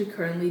am actually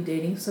currently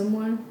dating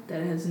someone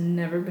that has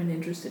never been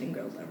interested in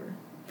girls ever.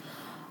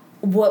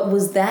 What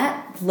was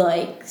that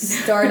like,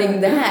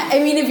 starting that? I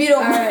mean, if you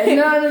don't... Alright,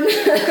 no.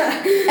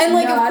 And,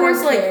 like, No, of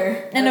course, like...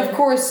 care. And, of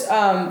course,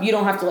 you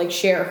don't have to, like,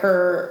 share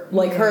her,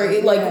 like,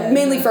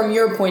 mainly from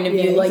your point of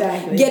view, like,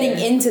 exactly, getting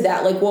into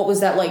that, like, what was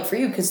that like for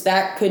you? Because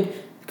that could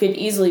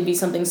easily be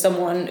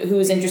someone who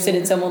is interested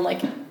in someone,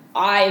 like,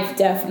 I've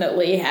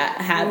definitely had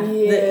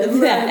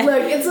that.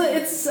 Look,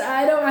 it's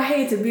I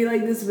hate to be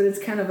like this, but it's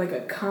kind of like a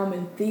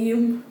common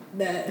theme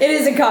that it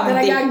is a common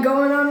that theme. I got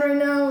going on right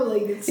now.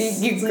 Like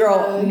it's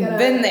girl, like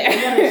been there.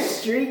 I got a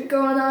streak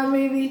going on,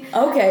 maybe.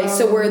 Okay,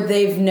 so where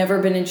they've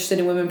never been interested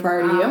in women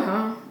prior to you.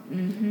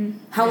 Mm-hmm.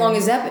 How long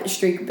has that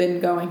streak been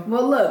going?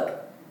 Well,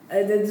 look,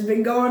 it's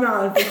been going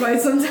on for quite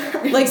some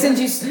time. Like since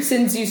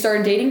you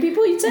started dating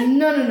people, you'd say?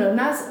 No,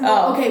 not.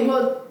 Well, okay,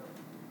 well.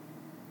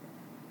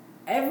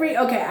 I'm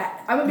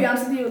gonna be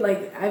honest with you.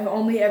 Like, I've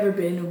only ever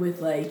been with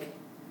like,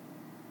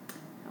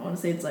 I want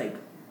to say it's like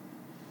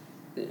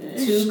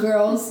 2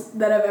 girls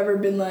that I've ever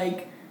been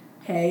like,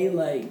 hey,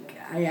 like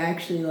I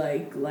actually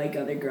like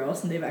other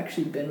girls, and they've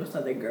actually been with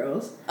other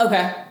girls.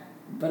 Okay.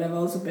 But I've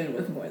also been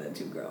with more than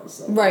 2 girls.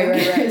 So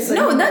Right. so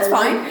no, that's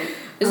fine.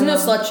 There's no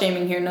slut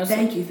shaming here. No.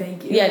 Thank you.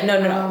 Yeah,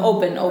 no.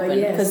 Open,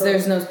 because so,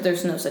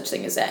 there's no such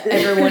thing as that.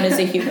 Everyone is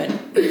a human.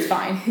 It's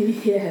fine.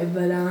 Yeah,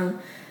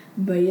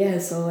 but yeah,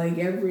 so like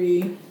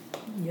every,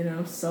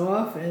 so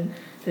often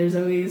there's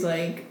always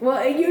like, well,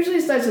 it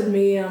usually starts with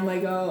me. I'm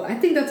like, oh, I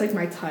think that's like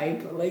my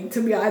type. Like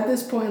to be at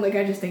this point, like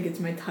I just think it's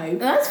my type.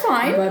 That's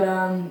fine.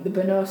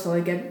 But no, so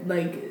like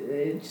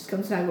it just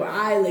comes to time where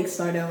I like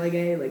start out like,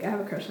 hey, like I have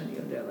a crush on you,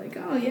 and they're like,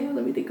 oh yeah,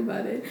 let me think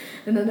about it,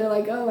 and then they're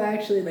like, oh,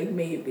 actually, like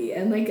maybe,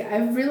 and like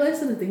I've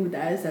realized that the thing with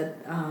that is that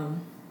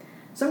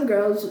some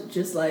girls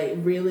just like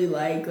really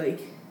like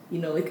like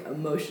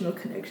emotional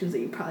connections that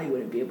you probably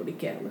wouldn't be able to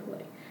get with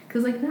like.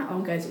 Because, like, not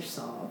all guys are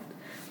soft.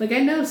 Like, I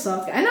know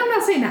soft guys. And I'm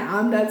not saying that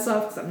I'm that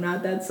soft, because I'm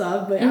not that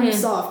soft, but I'm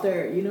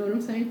softer. You know what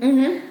I'm saying?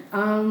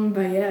 Mm-hmm.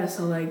 But, yeah,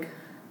 so, like,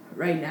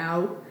 right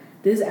now,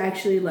 this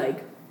actually,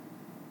 like,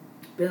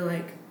 been,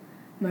 like,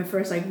 my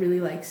first, like, really,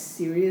 like,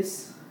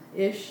 serious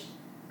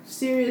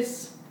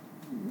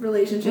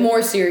relationship.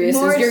 More serious.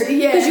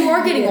 Because you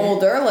are getting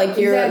older. Like,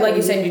 like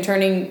you said, you're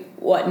turning,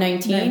 what,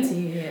 19?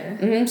 19, yeah.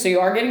 Mm-hmm, so you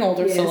are getting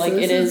older, so like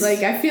it is like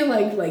I feel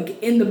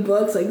like in the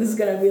books like this is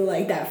gonna be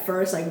like that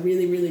first like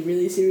really really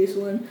really serious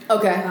one.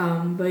 Okay.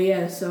 But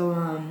yeah,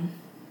 so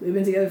we've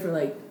been together for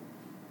like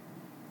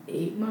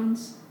 8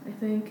 months, I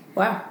think.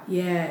 Wow.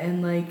 Yeah,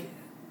 and like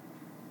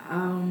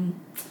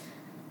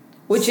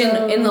which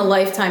in the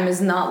lifetime is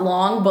not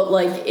long, but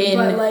like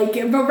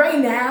but right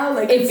now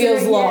like it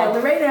feels long. Yeah,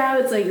 but right now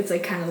it's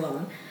like kind of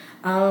long.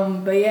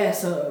 But yeah,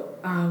 so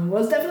well,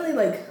 it's definitely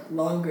like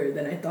longer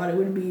than I thought it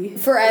would be.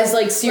 For as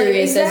like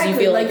serious as you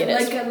feel like it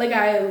is.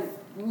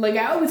 Like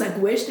I always like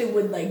wished it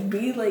would like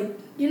be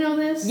like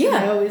this. Yeah.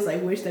 I always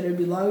like wished that it would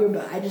be longer,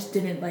 but I just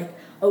didn't like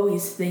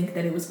always think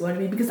that it was going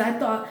to be, because I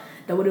thought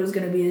that what it was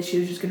going to be is she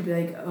was just going to be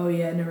like, oh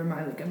yeah, never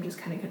mind, like I'm just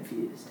kind of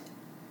confused.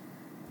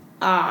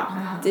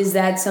 Is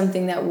that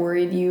something that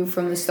worried you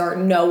from the start,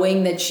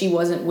 knowing that she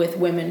wasn't with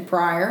women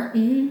prior?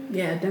 Mm-hmm.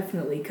 Yeah,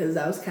 definitely, because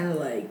I was kind of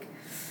like.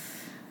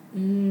 I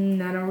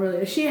don't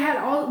really. She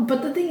had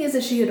but the thing is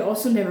that she had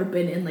also never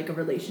been in like a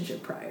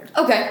relationship prior.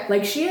 Okay.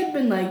 Like she had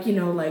been like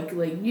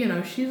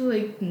she's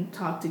like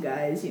talked to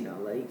guys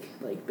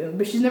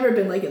but she's never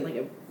been like in like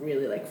a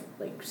really like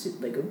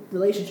a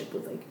relationship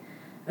with like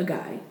a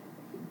guy.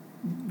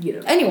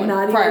 Anyone.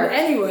 Not prior. even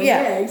anyone.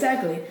 Yeah. Yeah,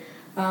 exactly.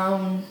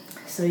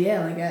 So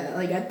yeah,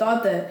 I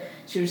thought that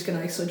she was gonna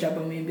like switch up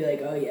on me and be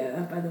like, oh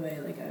yeah, by the way,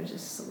 like I was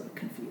just a little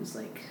confused,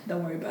 like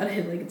don't worry about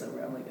it, like it's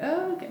over. I'm like,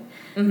 oh okay.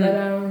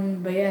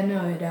 Mm-hmm. But yeah,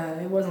 no,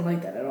 it wasn't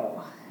like that at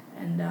all.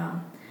 And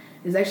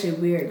it's actually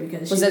weird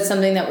because Was that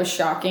something that was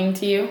shocking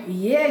to you?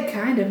 Yeah,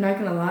 kind of. Not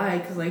gonna lie,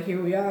 because like here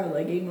we are,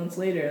 like 8 months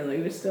later, like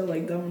we're still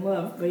like dumb in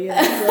love. But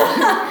yeah,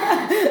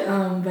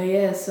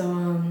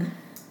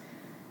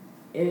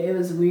 it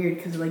was weird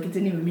because like it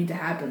didn't even mean to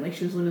happen. Like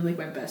she was literally like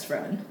my best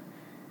friend,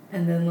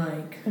 and then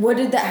like How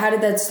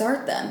did that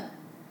start then?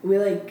 we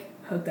like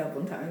hooked up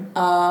one time.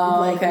 Oh,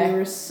 like okay. we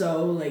were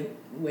so like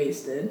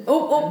wasted.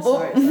 Oh.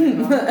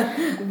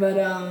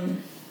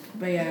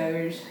 But yeah,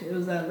 it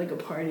was at like a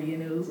party,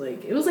 and it was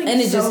like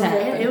and it so just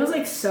happened. It was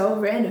like so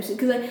random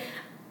because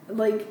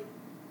like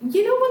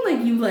you know when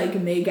like you like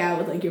make out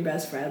with like your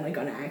best friend like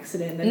on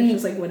accident, and it's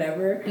just like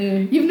whatever.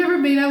 You've never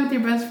made out with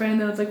your best friend,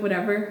 and it's like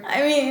whatever.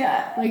 I mean,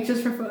 like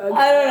just for fun.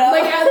 I don't know.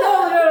 Like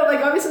no,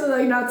 like obviously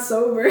like not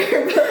sober,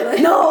 but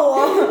like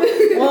no.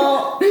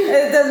 Well,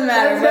 it doesn't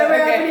matter. That's never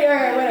okay. happened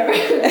here. Whatever.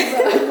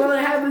 So, well,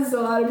 it happens to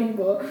a lot of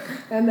people,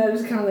 and that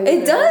just kind of like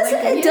it does.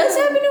 Like, it does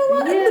happen to a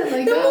lot. Yeah,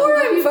 like the more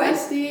I'm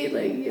bestie,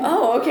 like. You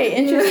know. Oh, okay,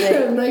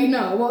 interesting. Like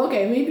no, well,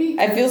 okay, maybe.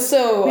 I feel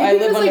so. Maybe I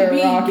live under like,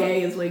 a rock. Being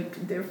gay is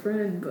like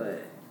different,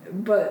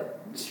 but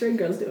straight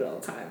girls do it all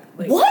the time.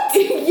 Like, What?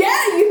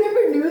 Yeah, you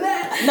never knew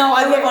that. No,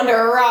 I live under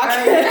a rock.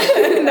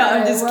 No,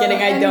 I'm just Well,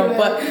 kidding. I don't.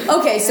 anyway. But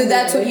okay, so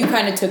that's what you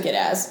kind of took it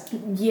as.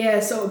 Yeah.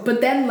 So,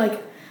 but then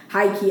like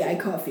high key, I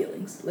caught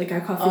feelings. Like I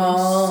caught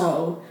feelings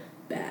so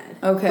bad.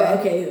 Okay. But,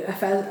 okay.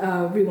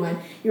 Fast rewind.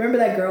 You remember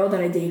that girl that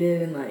I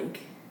dated in like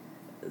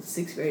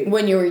 6th grade?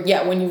 When you were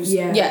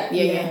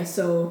yeah.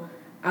 So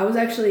I was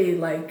actually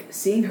like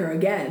seeing her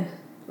again.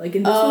 Like,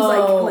 and this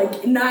was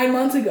like 9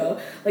 months ago.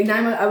 Like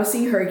 9 months, I was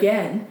seeing her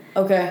again.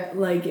 Okay.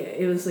 Like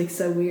it was like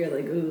so weird,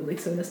 like ooh, like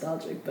so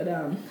nostalgic. But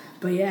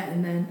yeah,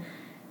 and then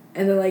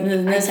like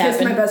I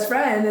kissed my best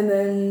friend, and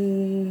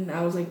then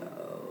I was like,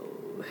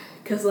 oh,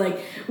 because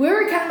like we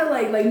were kind of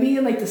like me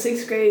and like the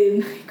 6th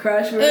grade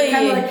crush. We were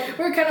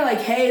kind of like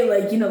hey,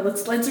 like you know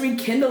let's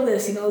rekindle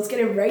this. You know, let's get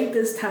it right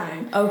this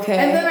time. Okay.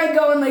 And then I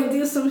go and like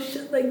do some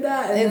shit like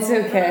that. It's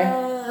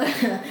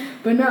okay.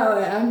 But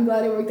no, I'm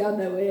glad it worked out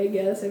that way, I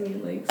guess. I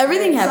mean, like...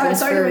 Everything happens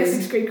sorry for a to my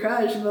reason. 6th grade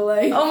crush, but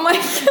like... Oh my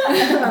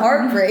god.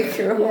 Heartbreak.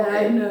 Yeah,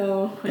 I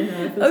know. I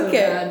feel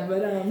Okay. so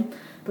bad.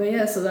 But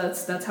yeah, so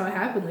that's how it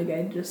happened. Like,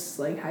 I just,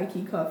 like,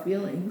 high-key caught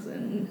feelings,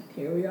 and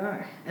here we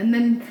are. And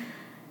then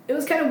it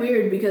was kind of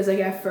weird because, like,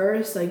 at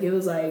first, like, it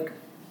was like...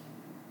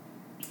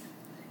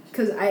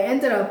 Because I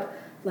ended up,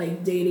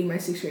 like, dating my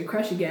 6th grade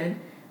crush again,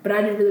 but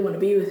I didn't really want to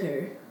be with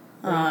her.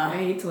 Like, I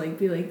hate to like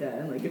be like that,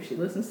 and like if she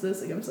listens to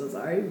this, like I'm so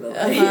sorry, but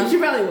like, she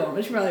probably won't.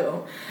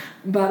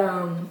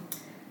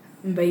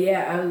 But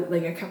yeah,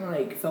 I kind of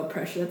like felt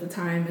pressure at the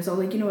time, and so I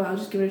was like, you know what, I'll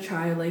just give it a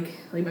try. Like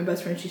my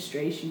best friend, she's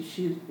straight.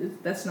 She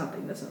that's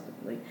nothing.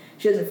 Like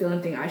she doesn't feel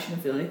anything. I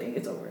shouldn't feel anything.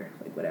 It's over.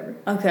 Like whatever.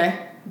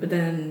 Okay. But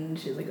then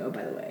she was like, oh,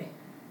 by the way.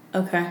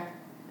 Okay.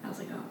 I was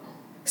like, oh.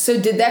 So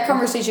did that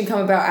conversation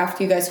come about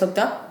after you guys hooked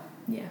up?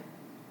 Yeah.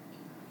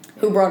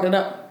 Who brought it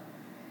up?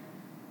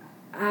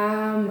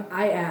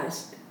 I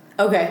asked.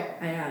 Okay.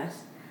 I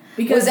asked.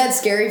 Because was that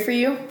scary for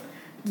you?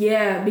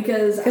 Yeah,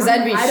 because I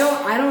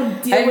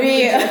don't deal with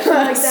rejection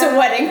like that.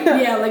 Sweating.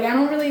 Yeah, like I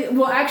don't really.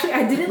 Well, actually,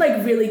 I did it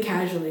like really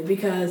casually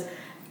because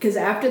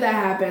after that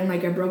happened,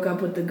 like I broke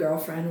up with the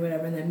girlfriend,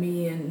 whatever, and then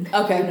me and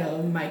you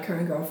know my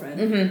current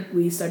girlfriend,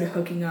 we started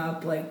hooking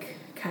up like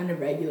kind of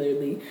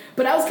regularly.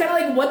 But I was kind of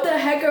like, what the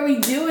heck are we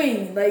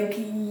doing? Like,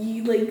 do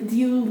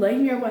you like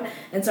me or what?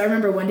 And so I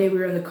remember one day we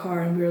were in the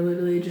car and we were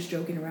literally just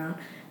joking around.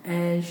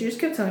 And she just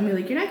kept telling me,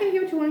 like, you're not going to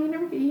get what you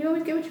want. You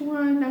always get what you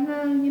want. I'm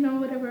not, you know,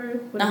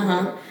 whatever.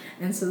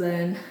 And so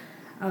then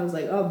I was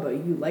like, oh, but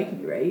you like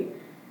me, right?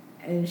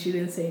 And she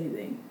didn't say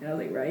anything. And I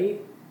was like,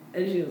 right?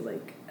 And she was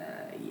like,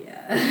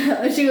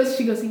 yeah. she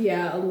goes,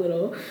 yeah, a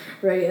little,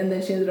 right? And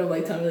then she ended up,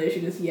 like, telling me later,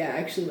 she goes, yeah,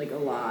 actually, like, a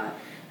lot.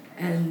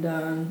 And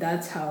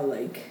that's how,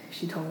 like,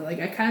 she told me, like,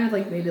 I kind of,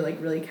 like, made it,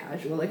 like, really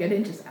casual. Like, I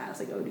didn't just ask,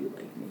 like, oh, do you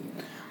like me?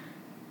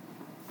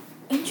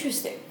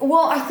 Interesting.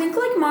 Well, I think,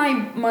 like,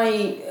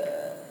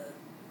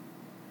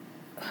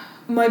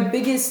 my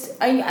biggest,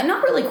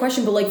 not really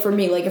question, but like for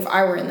me, like if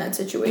I were in that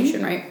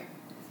situation, right,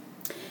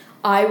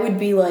 I would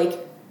be like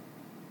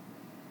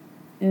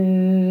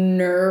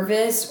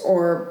nervous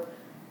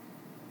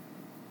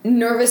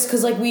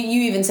because like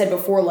you even said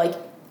before, like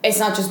it's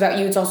not just about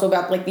you, it's also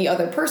about like the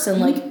other person,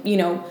 like, you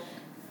know,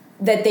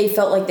 that they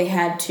felt like they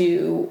had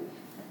to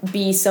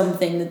be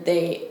something that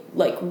they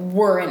like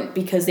weren't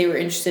because they were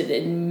interested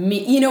in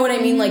me, you know what I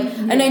mean, like,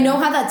 and I know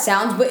how that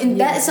sounds, but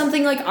that is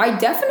something like I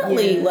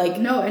definitely like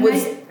no, and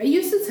I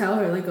used to tell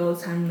her like all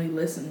the time, like,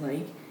 listen,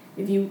 like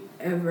if you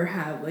ever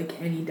have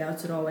like any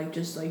doubts at all, like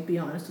just like be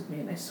honest with me,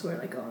 and I swear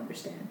like I'll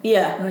understand.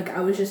 Yeah. And, like I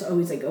was just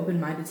always like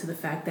open-minded to the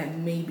fact that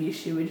maybe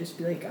she would just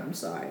be like, I'm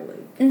sorry, like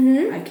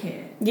I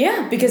can't.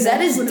 Yeah, because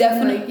that is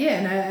definitely like,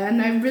 yeah,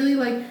 and I really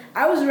like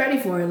I was ready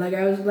for it. Like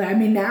I was like, I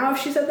mean, now if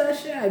she said that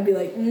shit, I'd be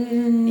like,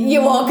 yeah,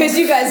 well, because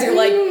you guys are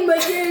like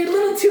like you're a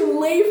little too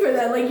late for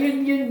that. Like your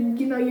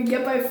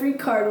get by free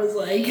card was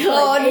like 8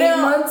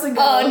 months ago.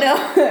 Oh no,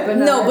 but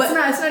no, but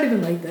it's not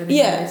even like that. Anyway,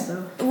 yeah,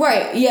 so.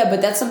 Right. Yeah,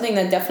 but that's something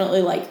that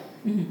definitely like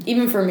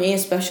Even for me,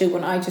 especially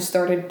when I just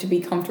started to be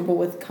comfortable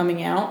with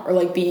coming out or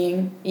like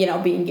being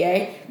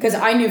gay, because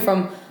I knew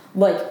from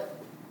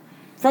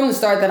the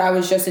start that I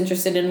was just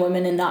interested in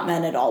women and not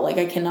men at all. Like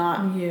I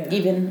cannot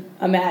even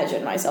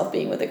imagine myself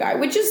being with a guy,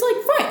 which is like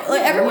fine.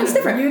 Like everyone's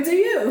different. You do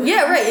you.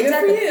 Yeah, right. Good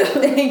Exactly. for you.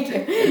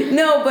 Thank you.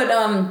 No, but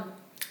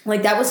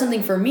like that was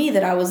something for me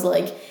that I was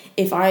like,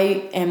 if I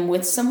am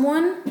with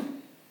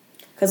someone,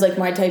 because like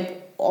my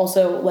type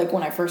also like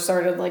when I first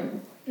started like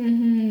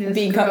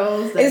being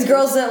girls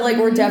that like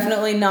were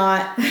definitely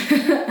not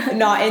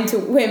into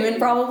women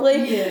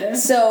probably. Yeah.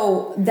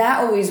 So that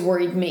always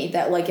worried me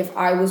that like if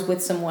I was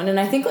with someone, and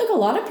I think like a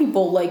lot of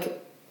people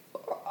like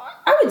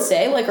I would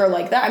say like are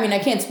like that. I mean I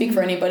can't speak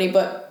for anybody,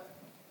 but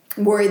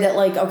worry that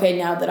like okay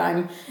now that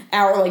I'm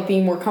out or like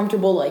being more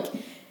comfortable like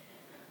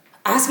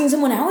asking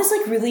someone out is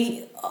like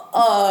really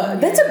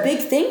that's a big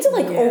thing to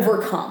like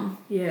overcome.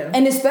 Yeah.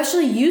 And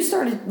especially you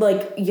started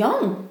like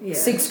young,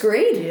 6th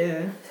grade.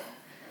 Yeah.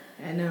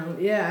 I know.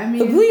 Yeah, I mean.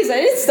 But please, I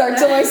didn't start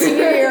till my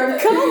senior year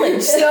of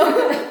college,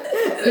 so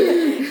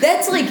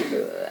that's like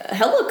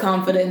hella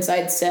confidence,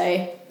 I'd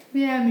say.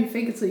 Yeah, I mean,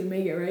 fake it till you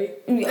make it, right?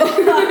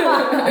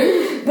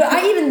 But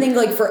I even think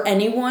like for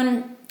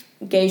anyone,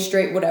 gay,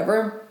 straight,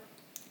 whatever,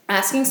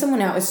 asking someone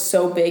out is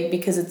so big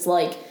because it's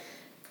like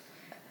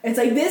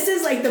this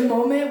is like the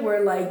moment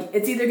where like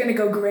it's either gonna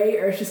go great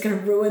or it's just gonna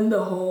ruin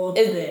the whole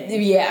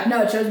thing. Yeah.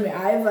 No, trust me.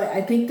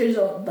 I think there's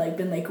like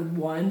been like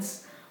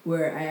once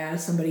where I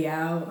asked somebody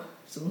out,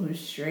 someone who's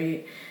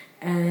straight,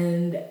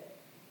 and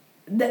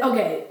they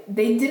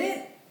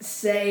didn't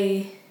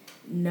say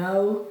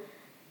no,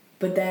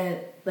 but then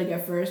like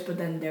at first, but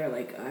then they were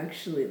like,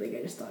 actually, like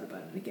I just thought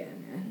about it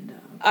again, and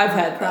I've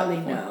had probably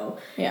that no,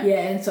 yeah,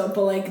 and so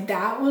but like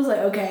that was like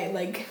okay,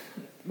 like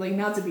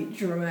not to be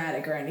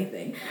dramatic or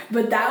anything,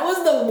 but that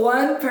was the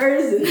one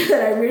person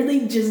that I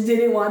really just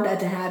didn't want that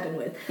to happen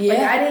with. Yeah.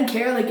 Like I didn't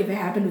care like if it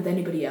happened with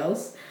anybody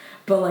else.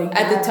 But like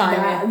at the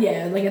time,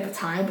 like at the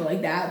time, but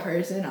like that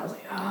person, I was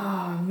like,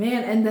 oh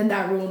man, and then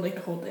that ruined like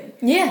the whole thing.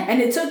 Yeah, and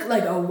it took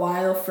like a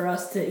while for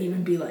us to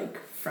even be like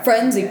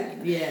friends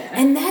again. Yeah,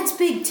 and that's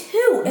big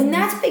too, and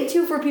that's big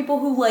too for people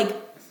who like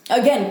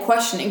again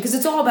questioning, because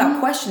it's all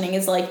about questioning.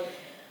 Is like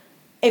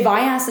if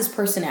I ask this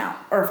person out,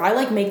 or if I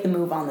like make the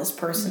move on this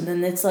person,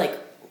 then it's like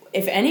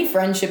if any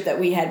friendship that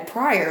we had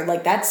prior,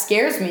 like that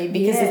scares me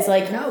because it's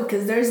like no,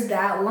 because there's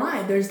that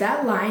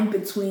line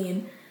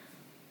between.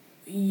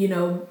 You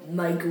know,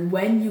 like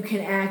when you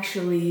can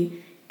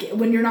actually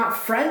when you're not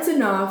friends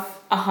enough,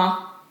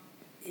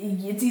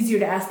 it's easier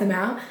to ask them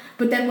out.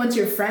 But then once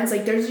you're friends,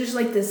 like there's just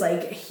like this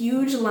like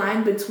huge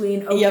line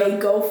between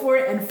go for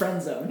it and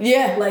friend zone.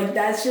 Yeah, like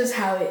that's just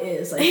how it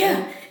is. Like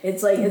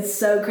it's like it's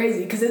so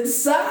crazy because it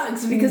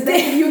sucks because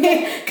then you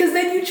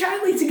try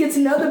like to get to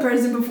know the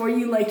person before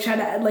you like try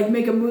to like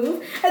make a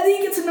move, and then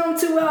you get to know them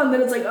too well, and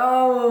then it's like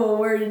oh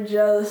we're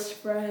just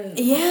friends.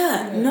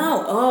 Yeah,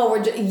 no, oh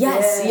we're just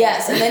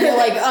yes, and then you're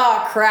like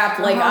oh crap,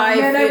 like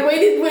I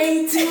waited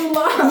way too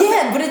long.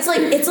 Yeah, but it's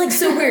like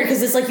so weird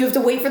because it's like you have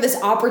to wait for this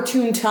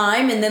opportune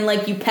time, and then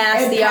like you pass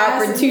the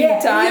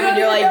opportune time, and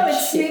you're like know, it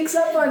sneaks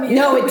up on you.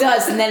 No, it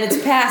does, and then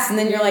it's past, and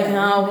then you're like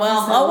oh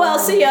well,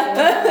 see ya.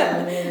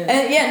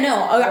 And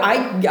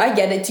I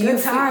get it.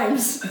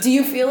 Do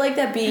you feel like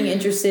that being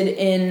interested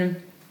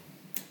in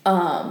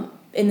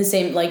the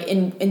same like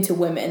into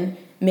women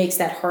makes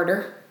that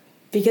harder?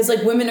 Because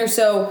like women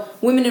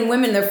and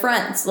women they're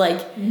friends,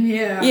 like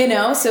you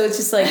know, so it's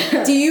just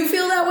like do you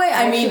feel that way?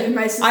 I mean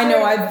I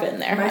know I've been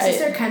there. My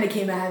sister kind of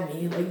came at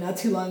me like not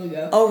too long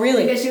ago. Oh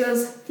really? Because she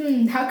goes,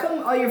 how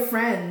come all your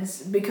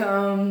friends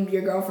become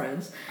your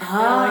girlfriends?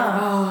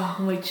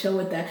 I'm like chill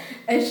with that.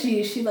 And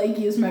she like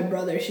used my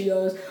brother. She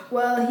goes,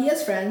 well he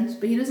has friends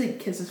but he doesn't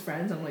kiss his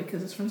friends. I'm like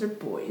because his friends are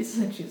boys.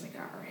 And she's like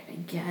alright I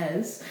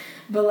guess,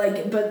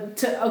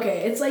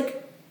 it's like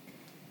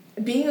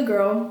being a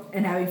girl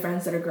and having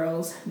friends that are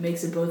girls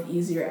makes it both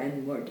easier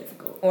and more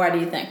difficult. Why do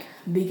you think?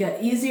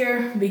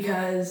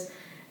 Because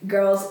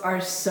girls are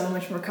so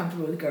much more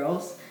comfortable with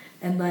girls,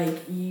 and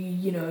like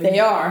you know they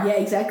are. Yeah,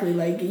 exactly.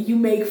 Like you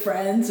make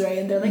friends, right?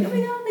 And they're like, oh my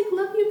god, like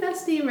love you,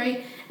 bestie,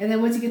 right? And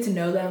then once you get to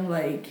know them,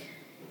 like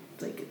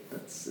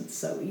it's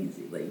so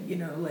easy. Like you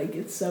know, like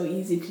it's so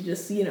easy to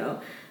just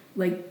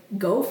like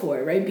go for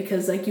it, right?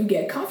 Because like you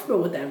get comfortable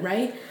with them,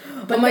 right?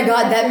 But oh my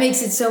god, that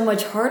makes it so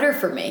much harder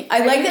for me.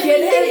 I like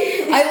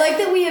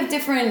that we have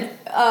different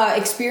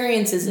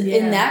experiences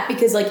in that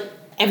because like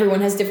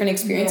everyone has different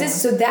experiences.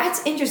 So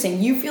that's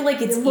interesting. You feel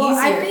like it's easier.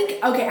 I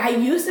think I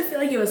used to feel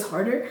like it was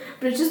harder,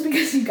 but it's just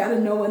because you gotta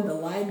know when the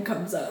line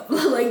comes up.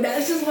 Like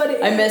that's just what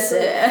it is. I miss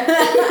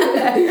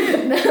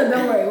it. No,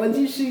 don't worry. Once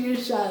you shoot your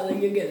shot, like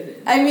you get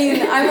it. I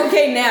mean, I'm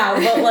okay now,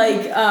 but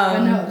like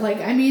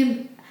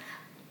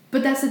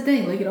but that's the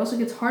thing. Like, it also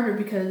gets harder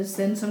because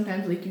then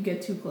sometimes, like, you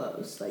get too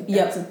close. Like,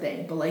 that's the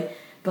thing. But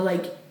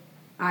like,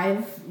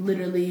 I've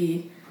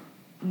literally,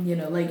 you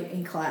know, like,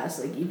 in class,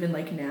 like, even,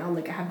 like, now,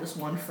 like, I have this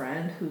one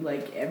friend who,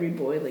 like, every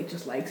boy, like,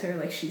 just likes her.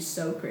 Like, she's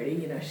so pretty.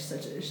 You know, she's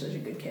such a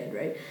good kid,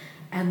 right?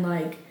 And,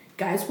 like,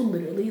 guys will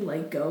literally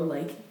like go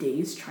like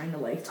days trying to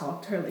like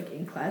talk to her like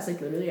in class.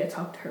 Like literally I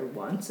talked to her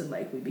once and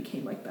like we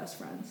became like best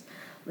friends.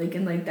 Like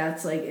and like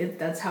that's like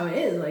that's how it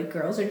is. Like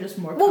girls are just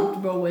more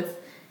comfortable with,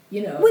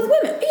 you know, with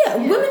women. Yeah.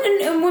 Women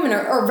and women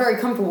are very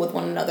comfortable with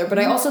one another, but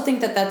I also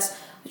think that that's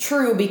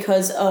true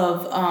because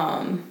of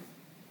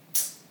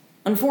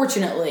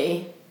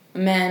unfortunately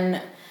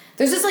men,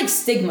 there's this like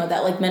stigma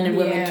that like men and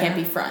women can't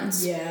be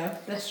friends. Yeah,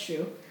 that's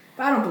true.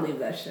 But I don't believe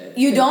that shit.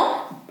 You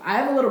don't? I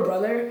have a little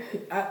brother.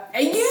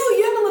 And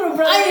you have a little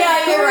brother.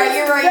 Yeah,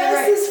 you're right.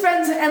 Bestest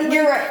friends. And like,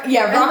 you're right.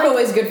 Yeah, Rocco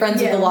is good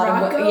friends with a lot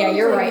of. Yeah,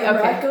 you're right.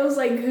 Okay. Rocco's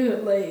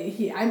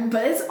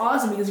but it's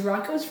awesome because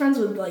Rocco's friends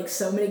with like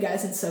so many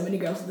guys and so many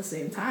girls at the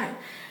same time.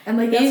 And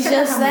like that's he's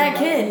just that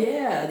kid.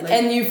 Yeah. Like,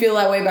 and you feel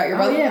that way about your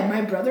brother? Oh yeah,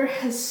 my brother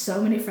has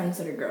so many friends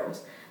that are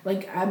girls.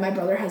 Like my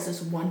brother has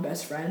this one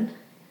best friend.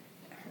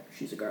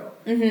 She's a girl,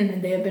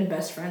 and they have been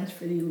best friends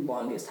for the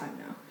longest time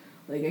now.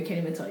 Like I can't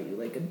even tell you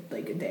like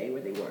a day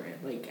where they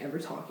weren't like ever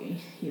talking.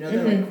 You know,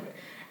 they're like,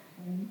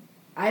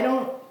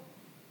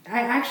 I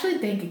actually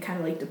think it kind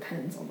of like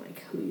depends on like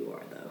who you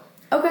are though.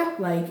 Okay.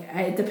 Like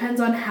it depends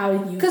on how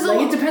you.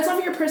 It depends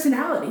on your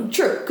personality.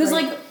 True, because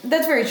like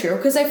that's very true.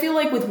 Because I feel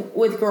like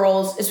with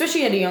girls,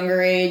 especially at a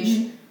younger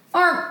age,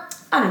 or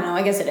I don't know,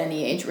 I guess at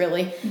any age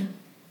really.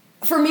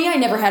 For me, I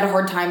never had a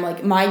hard time.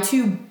 Like my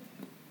two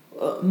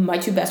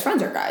best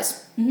friends are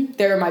guys.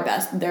 They're my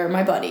best. They're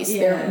my buddies.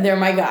 Yeah. They're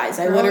my guys.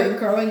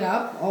 Growing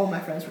up, all my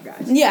friends were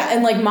guys. Yeah,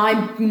 and like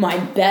my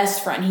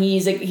best friend,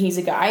 he's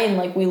a guy, and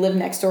like we live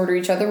next door to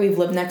each other. We've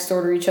lived next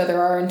door to each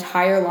other our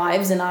entire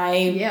lives, and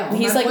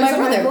he's like my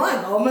brother.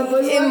 All my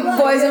boys in my blood.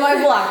 Boys in my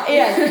blood.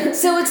 Yeah.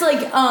 So it's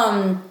like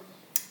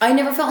I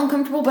never felt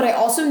uncomfortable, but I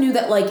also knew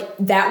that like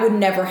that would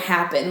never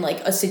happen. Like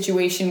a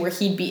situation where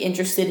he'd be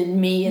interested in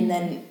me, and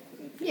then.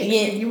 Yeah,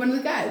 you're one of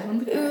the guys. Well,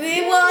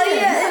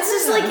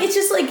 it's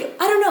just like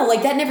I don't know,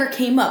 like that never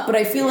came up. But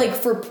I feel like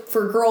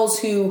for girls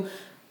who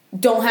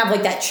don't have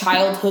like that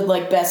childhood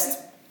like best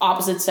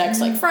opposite sex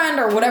like friend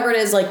or whatever it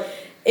is, like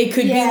it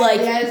could be like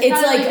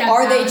it's like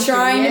are they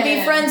trying to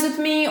be friends with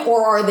me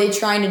or are they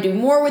trying to do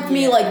more with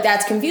me? Like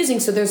that's confusing.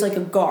 So there's like a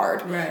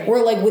guard. Right.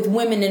 Or like with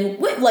women and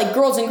like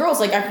girls and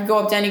girls, like I could go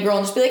up to any girl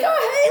and just be like,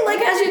 oh hey,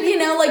 like as you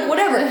know, like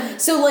whatever.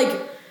 So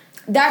like.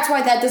 That's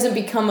why that doesn't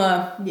become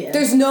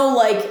there's no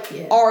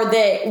are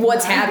they,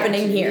 what's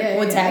happening here?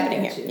 What's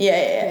happening here?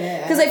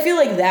 Yeah. Because I feel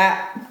like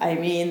that, I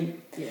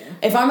mean,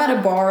 if I'm at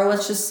a bar,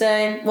 let's just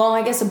say, well,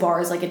 I guess a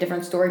bar is like a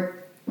different story.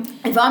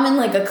 If I'm in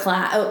like a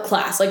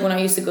class, like when I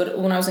used to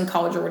when I was in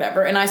college or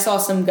whatever, and I saw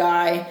some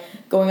guy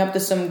going up to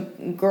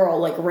some girl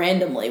like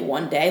randomly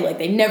one day, like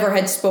they never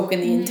had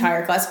spoken the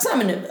entire class, because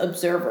I'm an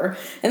observer.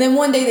 And then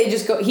one day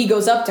he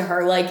goes up to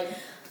her like,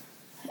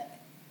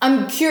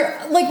 I'm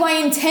curious, like my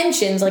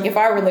intentions, like if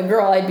I were the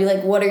girl, I'd be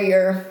like, what are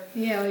your...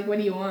 Yeah, like what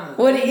do you want?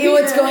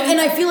 What's going... And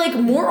I feel like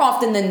more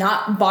often than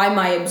not, by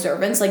my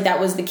observance, like that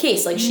was the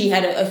case. Like she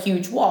had a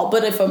huge wall.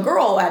 But if a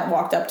girl had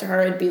walked up to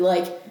her, it'd be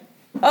like,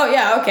 oh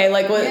yeah, okay,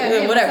 like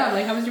whatever. What's up?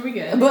 Like how was your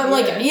weekend? But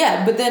like,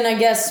 but then I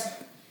guess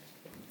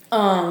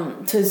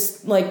to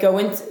like go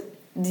into...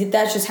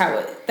 That's just how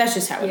it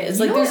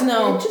is. Like there's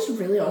no... It just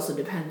really also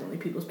depends on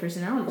like people's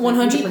personalities.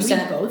 100%.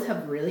 We both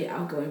have really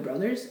outgoing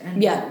brothers, and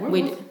we're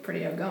both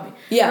pretty outgoing.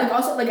 Yeah. Like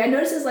also, like I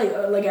notice this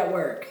like at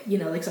work. You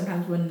know, like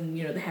sometimes when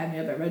they have me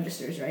up at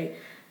registers, right?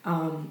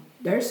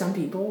 There are some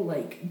people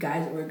like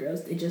guys or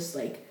girls. They just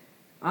like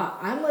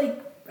I'm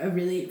like a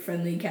really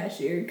friendly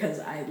cashier because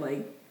I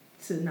like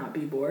to not be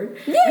bored.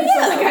 Yeah.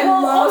 Like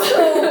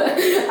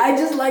I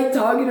just like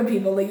talking to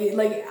people. Like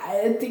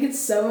I think it's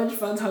so much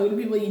fun talking to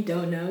people you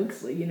don't know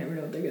because like you never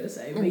know what they're gonna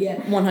say. But yeah,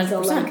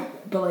 100%. So,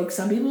 but like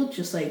some people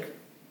just like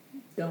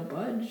don't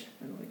budge.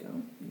 I'm like,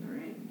 oh, all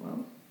right,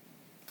 well,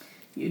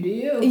 you do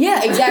you.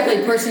 Yeah,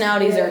 exactly.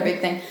 Personalities are a big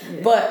thing.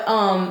 Yeah. But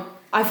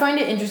I find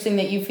it interesting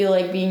that you feel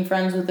like being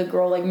friends with a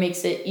girl like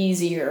makes it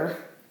easier.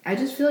 I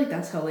just feel like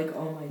that's how like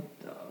all my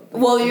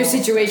your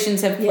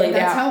situations have played out. Yeah,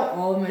 that's how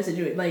all of my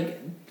situations like.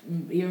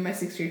 Even my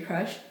 6th grade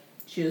crush,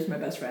 she was my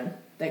best friend.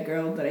 That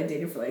girl that I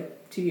dated for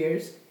like 2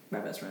 years, my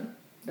best friend.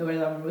 The one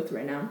that I'm with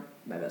right now,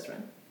 my best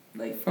friend.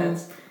 Like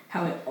that's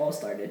how it all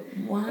started.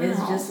 Wow. It's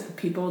just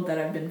people that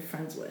I've been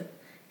friends with.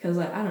 Because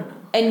like I don't know.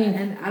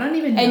 And I don't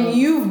even know. And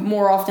you've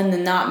more often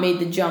than not made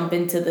the jump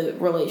into the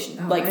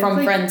relationship.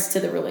 From friends to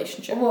the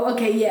relationship. Well,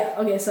 okay, yeah.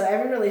 Okay, so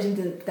every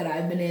relationship that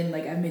I've been in,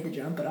 like I've made the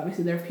jump, but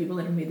obviously there are people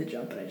that have made the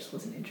jump but I just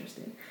wasn't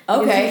interested.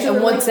 Okay,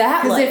 and what's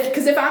that like?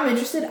 Because if I'm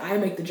interested, I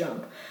make the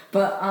jump.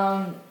 But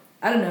I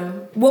don't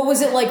know. What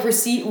was it like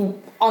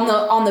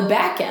on the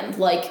back end?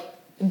 Like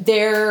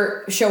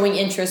they're showing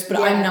interest, but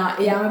I'm not.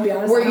 Yeah, I'm gonna be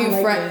honest. Were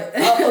you friends?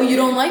 Oh, you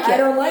don't like it? I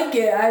don't like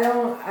it.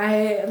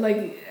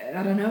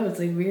 I don't know. It's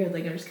like weird.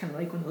 Like I'm just kind of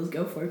like one of those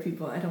go for it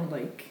people. I don't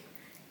like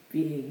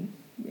being,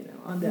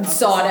 on the opposite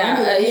sought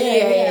out.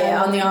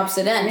 Yeah, on the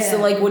opposite end. Yeah. So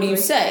like, what do you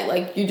say?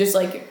 Like you just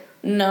like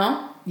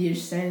no. You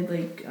just say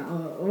like,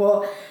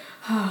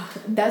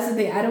 that's the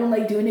thing. I don't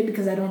like doing it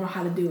because I don't know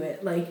how to do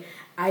it. Like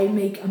I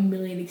make a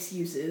million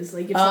excuses.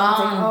 Like if someone's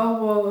like,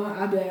 oh well,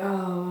 I'll be like,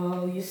 oh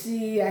well, you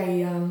see,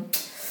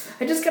 I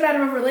I just got out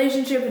of a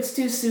relationship. It's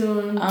too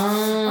soon.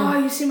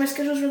 You see, my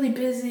schedule's really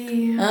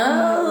busy.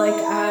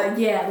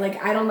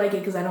 I don't like it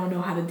because I don't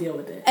know how to deal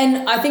with it.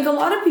 And I think a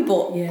lot of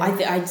people. Yeah.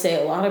 I'd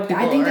say a lot of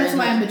people. I think that's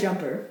why I'm a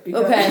jumper.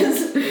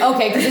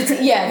 Okay, because it's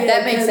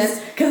that makes sense.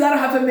 Because I don't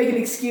have to make an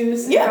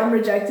excuse if I'm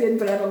rejected,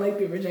 but I don't like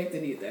being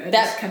rejected either. I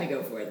just kind of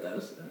go for it though.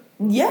 So.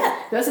 Yeah,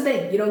 that's the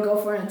thing. You don't go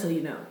for it until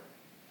you know.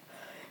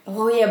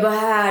 Oh yeah, but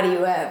how do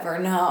you ever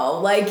know?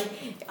 Like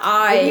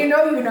If you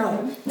know, you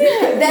know.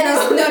 That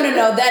is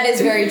no. That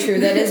is very true.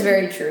 That is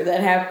very true. That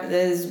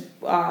is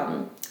very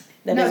true.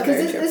 Because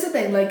this is the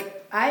thing.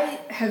 Like I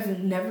have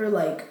never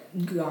like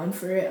gone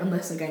for it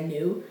unless like I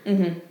knew.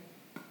 Mm-hmm.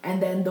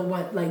 And then the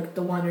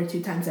one or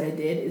two times that I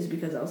did is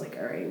because I was like,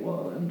 all right,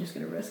 well, I'm just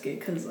gonna risk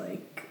it because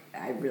like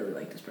I really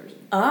like this person.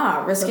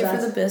 Risk it for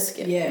the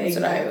biscuit. Yeah, that's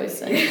exactly. what I always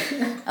say.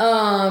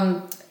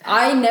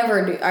 I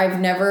never do. I've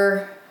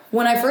never.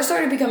 When I first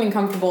started becoming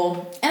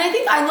comfortable, and I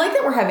think I like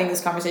that we're having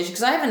this conversation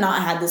because I have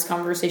not had this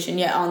conversation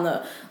yet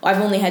I've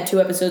only had 2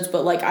 episodes,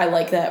 but like I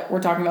like that we're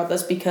talking about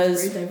this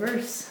because very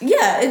diverse.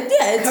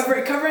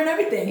 It's covering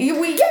everything.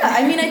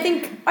 I mean, I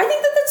think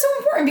that that's so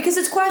important because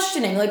it's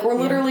questioning. Like we're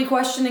literally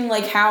questioning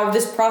like how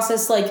this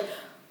process, like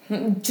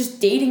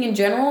just dating in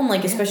general, and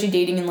like especially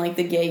dating in like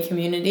the gay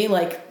community,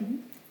 like,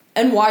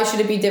 and why should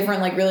it be different?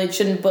 Like really, it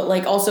shouldn't. But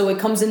like also, it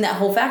comes in that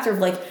whole factor of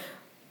like.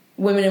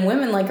 Women and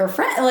women like are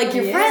friends, like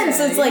your friends.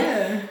 So it's like,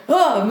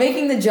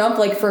 making the jump.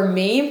 Like for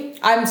me,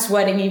 I'm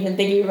sweating even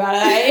thinking about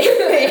it. I hate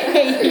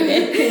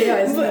it. Yeah,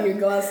 it's like you're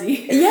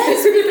glossy.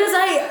 Yes, because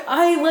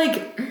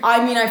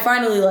I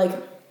finally like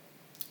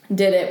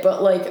did it,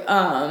 but like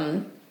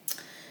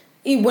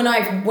when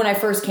I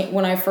first came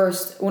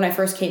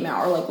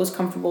out or like was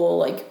comfortable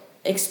like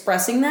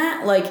expressing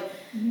that, like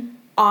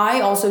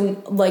I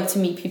also like to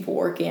meet people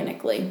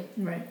organically.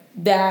 Right.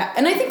 That,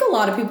 and I think a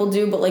lot of people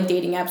do, but like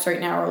dating apps right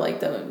now are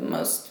like the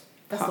most.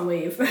 That's the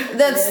wave.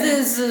 This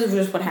is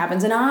just what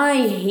happens, and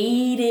I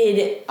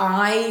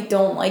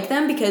don't like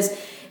them because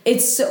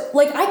it's so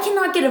like I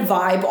cannot get a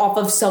vibe off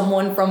of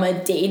someone from a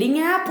dating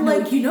app.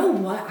 Like you know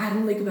what I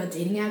don't like about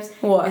dating apps?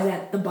 What? Is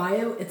that the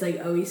bio? It's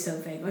like he's so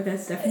fake. Like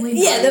that's definitely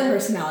not the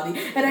personality,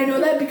 and I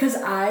know that because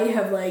I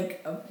have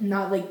like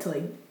not like to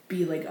like.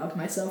 Be like up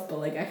myself, but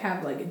like I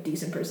have like a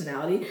decent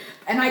personality,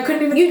 and I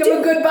couldn't even think of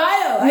a good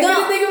bio. I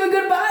couldn't think of a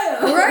good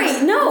bio.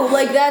 Right? No,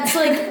 like that's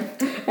like.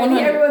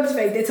 Everyone's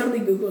fake. They totally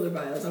Google their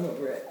bios. I'm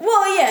over it.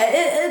 Well,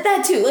 yeah,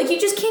 that too. Like you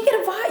just can't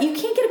get a vibe. You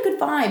can't get a good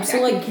vibe. So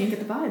like you can't get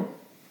the vibe.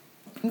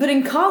 But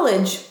in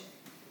college,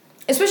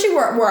 especially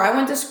where I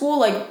went to school,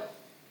 like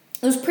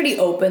it was pretty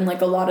open.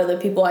 Like a lot of the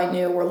people I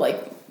knew were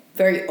like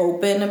very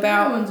open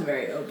about. Everyone's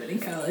very open in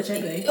college, I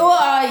think.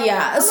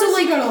 Yeah. Unless so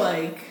like you go to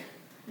like.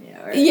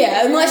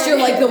 Yeah, unless you're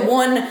like the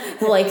one,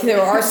 like there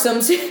are some,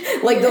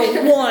 like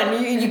the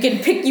one, you can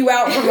pick you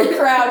out from a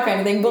crowd kind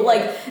of thing. But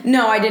like,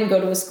 no, I didn't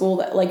go to a school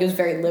that like it was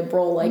very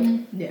liberal. Like,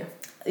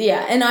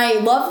 yeah, and I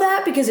love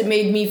that because it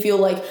made me feel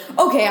like,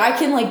 okay, I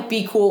can like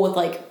be cool with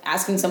like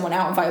asking someone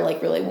out if I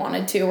like really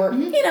wanted to or,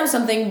 you know,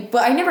 something.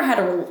 But I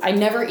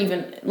never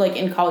even, like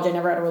in college, I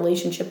never had a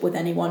relationship with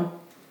anyone.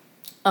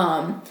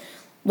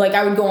 Like,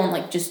 I would go on,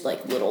 like, just,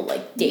 like, little,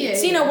 like,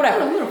 dates, you know,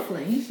 whatever. Little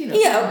flings, you know.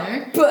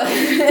 Yeah, but,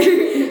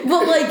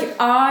 like,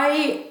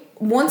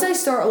 once I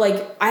start,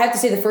 like, I have to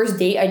say the first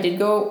date I did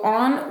go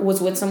on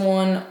was with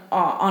someone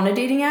on a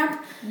dating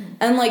app,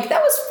 and, like, that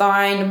was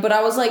fine, but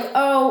I was like,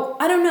 oh,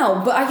 I don't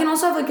know, but I can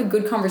also have, like, a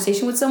good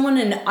conversation with someone,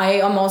 and I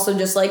am also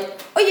just like,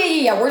 oh,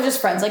 yeah, we're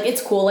just friends, like,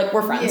 it's cool, like,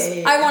 we're friends.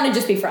 I want to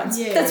just be friends.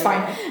 That's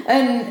fine.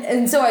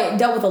 And so I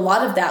dealt with a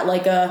lot of that,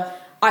 like,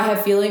 I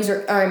have feelings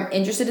or I'm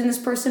interested in this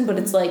person, but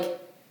it's like,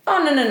 oh,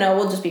 no,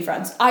 we'll just be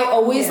friends. I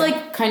always,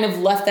 like, kind of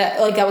left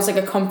that, like, that was, like,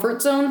 a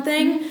comfort zone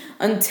thing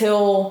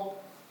until,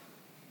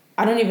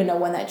 I don't even know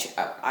when that,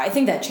 I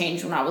think that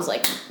changed when I was,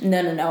 like,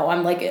 no,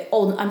 I'm, like,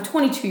 old, I'm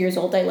 22 years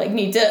old, I, like,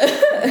 need to,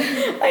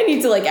 I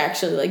need to, like,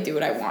 actually, like, do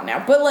what I want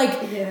now. But, like,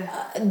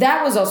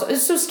 that was also,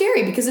 it's so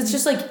scary because it's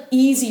just, like,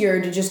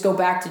 easier to just go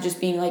back to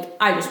just being, like,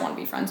 I just want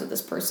to be friends with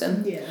this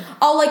person. Yeah.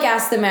 I'll, like,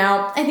 ask them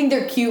out. I think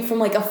they're cute from,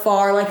 like,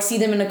 afar, like, see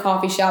them in a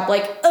coffee shop,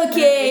 like,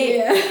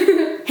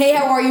 okay. Hey,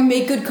 how are you?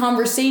 Make good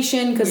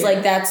conversation because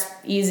like that's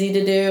easy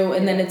to do,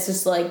 and then it's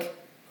just like,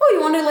 oh,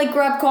 you want to like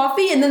grab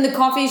coffee, and then the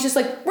coffee is just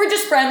like we're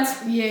just friends.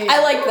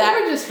 I like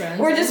that. We're just friends.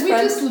 We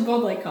just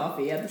both like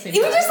coffee at the same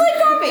time. We just like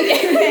coffee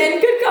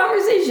and good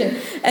conversation,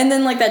 and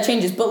then like that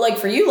changes. But like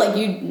for you, like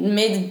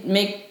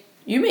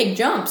you make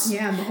jumps.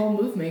 Yeah, I'm the whole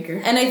move maker.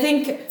 And I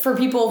think for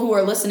people who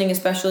are listening,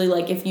 especially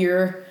like if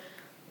you're,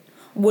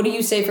 what do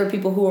you say for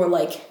people who are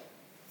like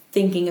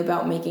thinking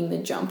about making the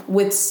jump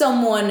with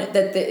someone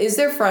that is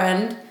their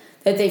friend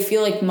that they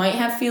feel like might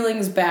have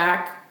feelings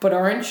back but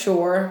aren't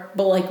sure,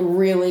 but like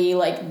really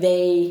like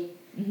they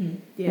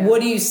what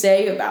do you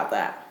say about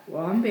that?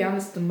 Well, I'm gonna be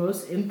honest, the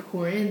most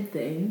important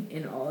thing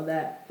in all of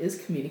that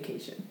is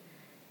communication,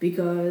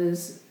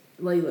 because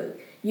like look,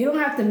 you don't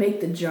have to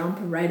make the jump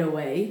right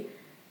away,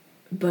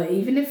 but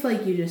even if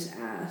like you just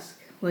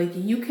ask, like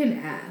you can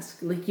ask,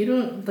 like you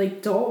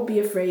don't be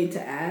afraid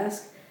to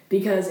ask,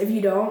 because if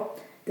you don't,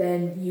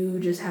 then you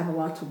just have a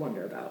lot to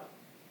wonder about.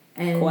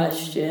 And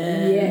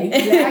Question. Yeah,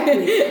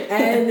 exactly.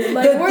 And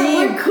like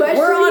we're questioning.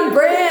 We're on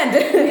brand.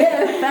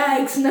 Yeah,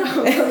 facts. No,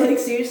 but like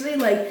seriously,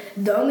 like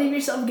don't leave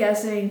yourself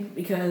guessing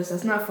because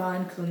that's not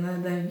fun. Because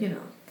then you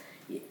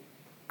know,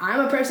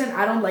 I'm a person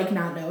I don't like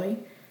not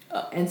knowing.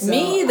 And so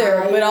me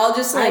either. But I'll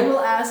just like I will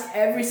ask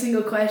every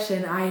single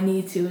question I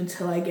need to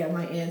until I get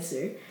my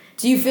answer.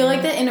 Do you feel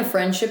like that in a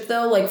friendship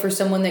though? Like for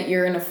someone that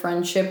you're in a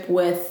friendship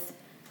with,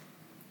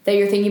 that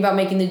you're thinking about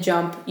making the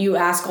jump, you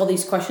ask all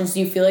these questions.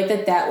 Do you feel like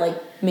that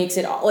like makes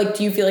it like?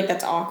 Do you feel like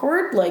that's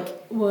awkward?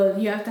 Like, well,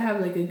 you have to have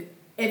like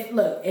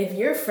if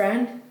your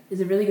friend is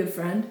a really good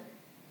friend,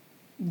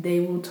 they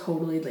will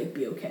totally like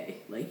be okay.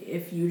 Like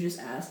if you just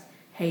ask,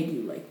 "Hey, do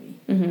you like me?"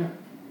 Mm-hmm.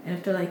 And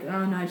if they're like,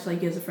 "Oh no, I just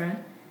like you as a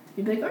friend,"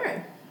 you'd be like, "All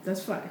right,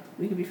 that's fine.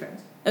 We can be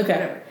friends." Okay.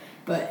 Whatever.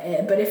 But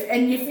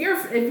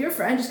if your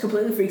friend just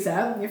completely freaks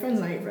out, your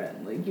friend's not your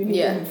friend. Like you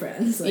need to be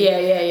friends. Like,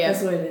 yeah.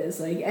 That's what it is.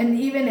 Like, and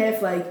even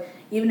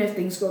if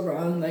things go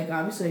wrong, like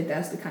obviously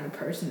that's the kind of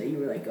person that you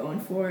were like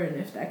going for, and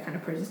if that kind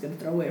of person's gonna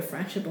throw away a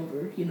friendship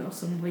over, you know,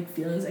 some like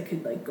feelings that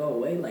could like go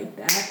away like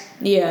that.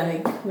 Yeah.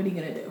 Like, what are you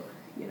gonna do?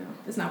 You know,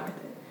 it's not worth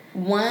it.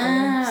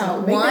 Wow.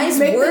 So wise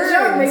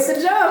words. Make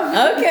the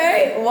jump.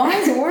 Okay.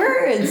 Wise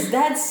words.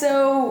 That's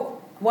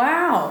so.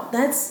 Wow.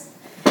 That's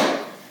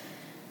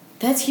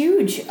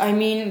huge. I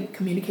mean,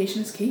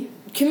 communication is key.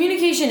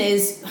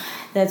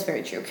 That's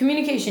very true.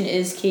 Communication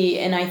is key,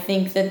 and I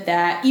think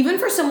that even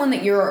for someone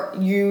that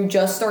you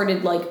just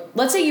started, like,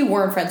 let's say you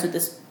weren't friends with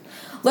this.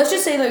 Let's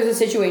just say there's a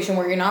situation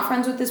where you're not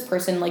friends with this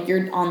person, like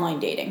you're online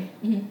dating,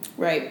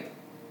 right?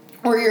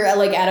 Or you're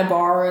at a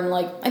bar, and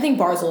like I think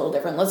bar's a little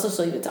different. Let's just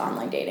leave it to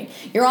online dating.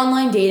 You're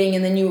online dating,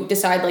 and then you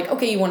decide like,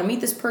 okay, you want to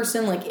meet this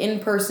person like in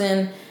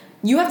person.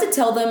 You have to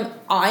tell them,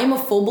 I'm a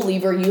full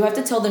believer, you have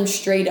to tell them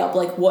straight up,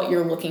 like, what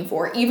you're looking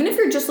for. Even if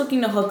you're just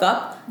looking to hook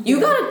up, you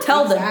gotta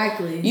tell them.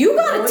 You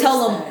gotta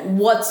tell them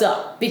what's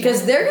up.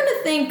 Because they're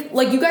gonna think,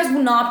 like, you guys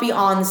will not be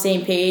on the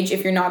same page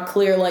if you're not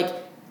clear. Like,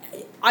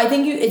 I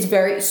think it's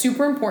very,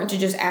 super important to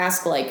just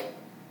ask, like,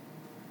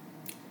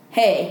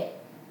 hey,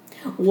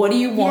 what do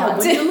you want? Yeah,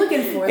 what are you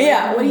looking for?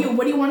 Like,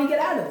 what do you want to get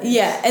out of this?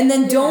 Yeah, and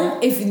then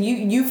don't, if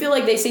you feel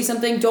like they say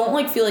something, don't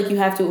like feel like you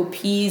have to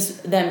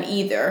appease them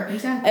either.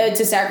 Exactly.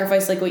 To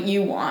sacrifice like what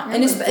you want.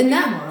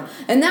 Yeah,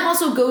 and that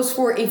also goes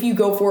for if you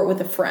go for it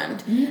with a friend.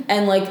 Mm-hmm.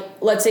 And like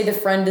let's say the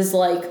friend is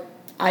like,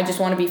 I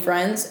just want to be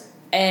friends,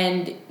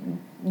 and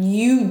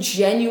you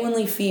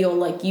genuinely feel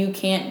like you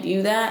can't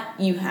do that,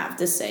 you have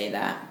to say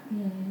that.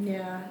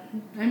 Yeah.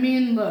 I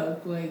mean,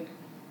 look, like,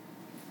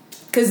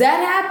 because that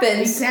happens.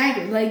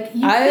 Exactly. Like,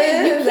 you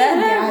can't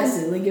gas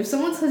it. Like, if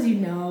someone says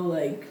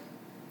like,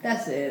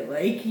 that's it.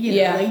 Like,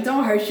 you know, like,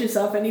 don't hurt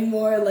yourself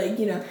anymore. Like,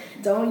 you know,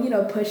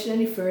 don't, push it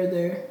any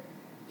further.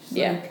 Just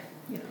like,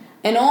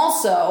 And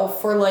also,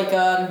 for, like,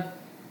 a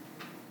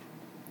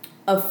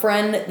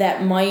friend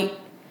that might,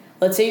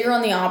 let's say you're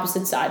on the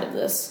opposite side of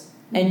this,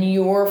 and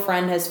your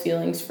friend has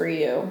feelings for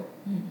you,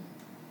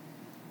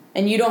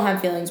 and you don't have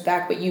feelings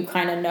back, but you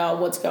kind of know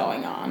what's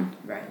going on.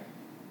 Right.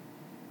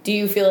 Do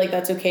you feel like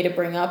that's okay to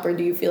bring up, or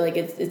do you feel like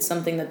it's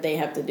something that they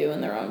have to do in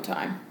their own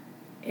time?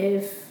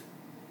 If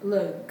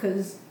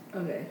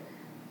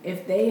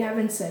they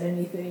haven't said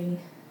anything,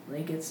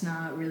 like, it's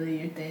not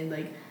really your thing,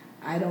 like,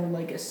 I don't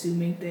like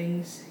assuming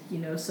things,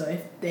 so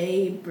if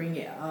they bring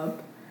it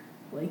up,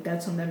 like,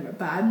 that's on them,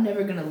 but I'm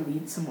never gonna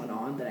lead someone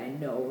on that I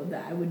know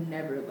that I would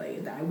never,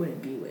 like, that I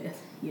wouldn't be with,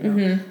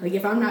 Like,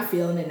 if I'm not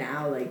feeling it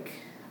now, like,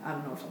 I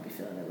don't know if I'll be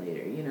feeling it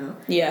later,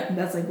 Yeah. And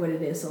that's, like, what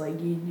it is, so, like,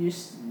 you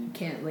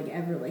can't, like,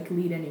 ever, like,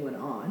 lead anyone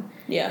on.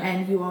 Yeah.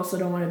 And you also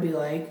don't want to be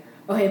like,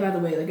 oh, hey, by the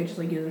way, like, I just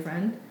like you as a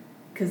friend.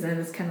 Because then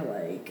it's kind of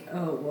like,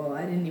 oh, well,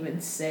 I didn't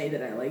even say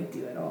that I liked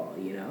you at all,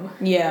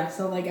 Yeah.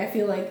 So, like, I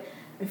feel like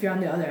if you're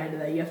on the other end of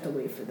that, you have to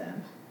wait for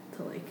them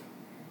to, like,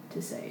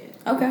 to say it.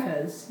 Okay.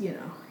 Because,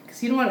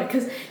 because you don't want to,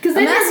 because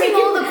I'm asking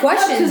all the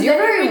questions. You're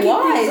very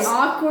wise. Things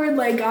awkward,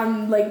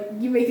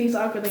 you make things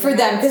awkward. Like, for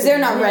them, because they're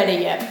not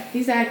ready yet.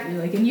 Exactly.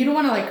 Like, and you don't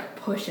want to, like,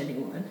 push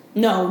anyone.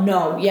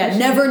 No. Yeah,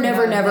 never.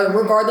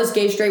 Regardless,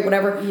 gay, straight,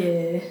 whatever.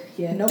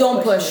 Yeah. No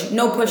don't pushing. push.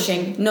 No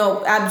pushing.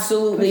 No,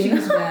 absolutely. Pushing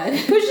is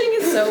bad. Pushing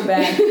is so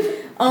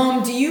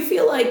bad. Do you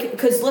feel like,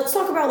 because let's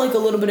talk about, like, a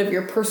little bit of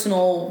your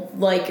personal,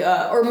 like,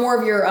 or more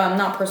of your,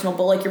 not personal,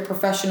 but, like, your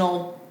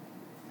professional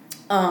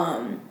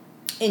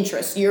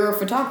interests. You're a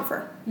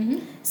photographer. Mm-hmm.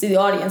 See, the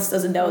audience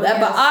doesn't know that,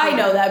 but I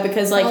know that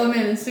because, like... Follow me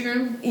on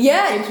Instagram.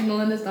 Yeah.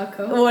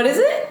 KGMelendez.co. What is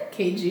it?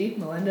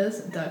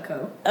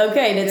 KGMelendez.co.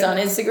 Okay, and it's on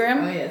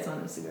Instagram? Oh, yeah, it's on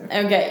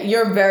Instagram. Okay,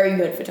 you're a very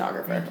good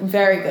photographer.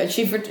 Very good.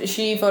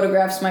 She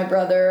photographs my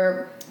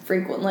brother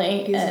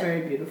frequently. He's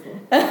very beautiful.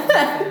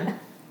 But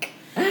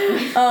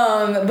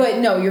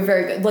no, you're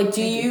very good. Like,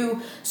 do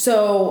you...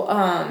 So,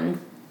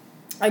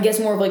 I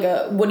guess more of like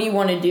what do you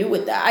want to do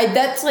with that?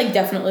 That's like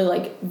definitely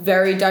like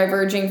very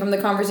diverging from the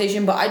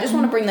conversation, but I just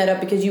want to bring that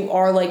up because you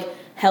are like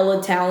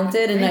hella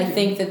talented, and I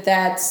think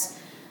that's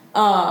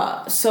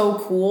so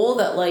cool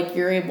that like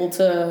you're able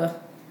to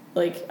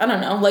like, I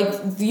don't know, like,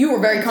 you were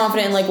very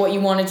confident in, like, what you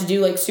wanted to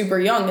do, like, super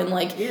young, and,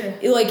 like,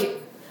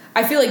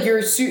 I feel like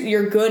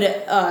you're good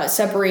at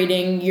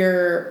separating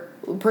your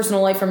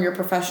personal life from your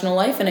professional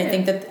life, and I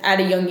think that at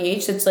a young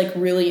age that's, like,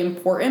 really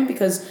important,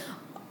 because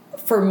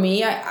for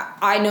me,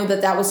 I know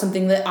that was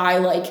something that I,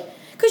 like,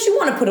 because you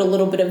want to put a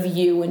little bit of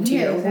you into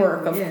your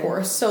work, of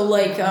course, so,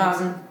 like,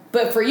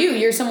 but for you,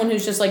 you're someone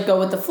who's just, like, go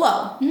with the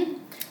flow,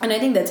 and I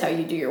think that's how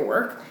you do your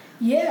work.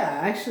 Yeah,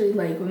 actually,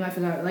 like, with my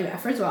photography, like,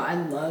 first of all, I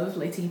love,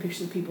 like, taking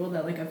pictures of people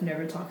that, like, I've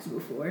never talked to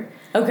before.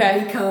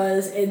 Okay.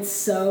 Because it's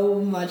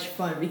so much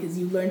fun, because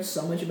you learn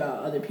so much about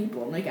other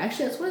people. And, like,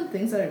 actually, that's one of the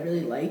things that I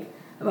really like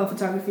about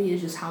photography,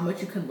 is just how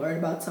much you can learn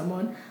about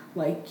someone,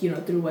 like, you know,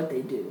 through what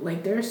they do.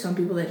 Like, there are some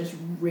people that just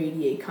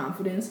radiate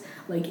confidence,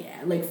 like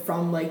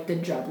from, like, the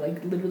jump,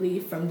 like, literally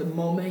from the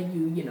moment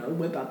you know,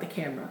 whip out the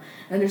camera.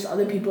 And there's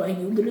other people,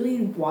 and you literally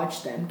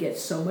watch them get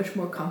so much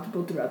more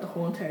comfortable throughout the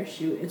whole entire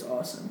shoot. It's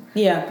awesome.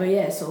 Yeah. But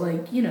yeah, so,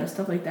 like, you know,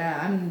 stuff like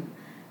that.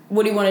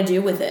 What do you want to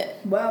do with it?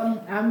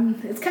 Well,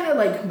 it's kind of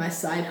like my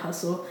side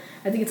hustle.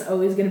 I think it's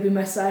always going to be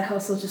my side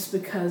hustle, just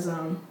because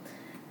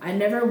I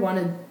never want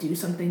to do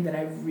something that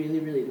I really,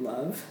 really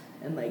love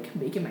and, like,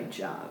 make it my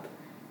job.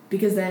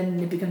 Because then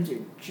it becomes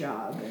your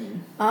job.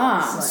 And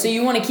like, so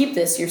you want to keep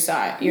this your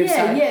side passion. It's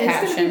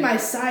going to be my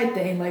side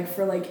thing, like,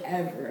 for, like,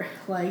 ever.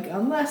 Like,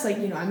 unless, like,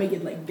 you know, I make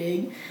it, like,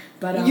 big.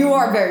 But you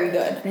are very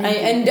good.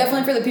 And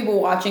definitely for the people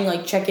watching,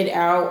 like, check it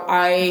out.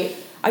 I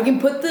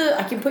can put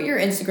your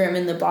Instagram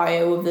in the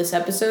bio of this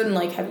episode, and,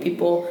 like, have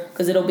people,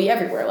 because it'll be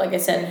everywhere. Like I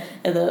said,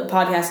 the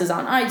podcast is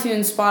on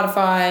iTunes,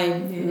 Spotify,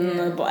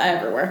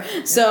 everywhere.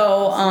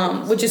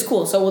 So, which is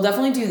cool. So we'll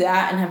definitely do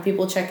that and have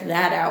people check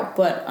that out.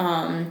 But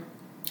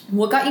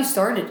what got you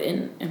started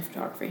in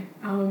photography?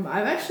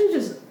 I've actually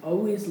just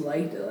always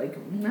liked it. Like,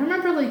 I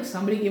remember, like,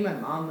 somebody gave my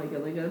mom like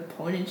a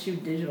point and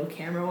shoot digital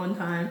camera one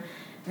time.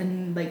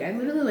 And, like, I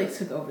literally, like,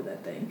 took over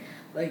that thing.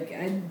 Like,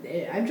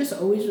 I've just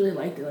always really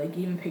liked it. Like,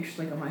 even pictures,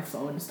 like, on my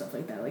phone and stuff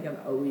like that. Like,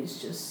 I've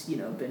always just, you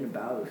know, been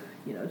about,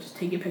 you know, just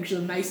taking pictures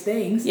of nice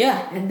things.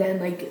 Yeah. And then,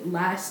 like,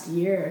 last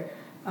year,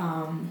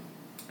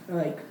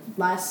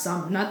 last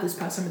summer, not this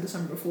past summer, the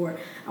summer before,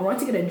 I wanted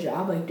to get a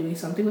job, like, doing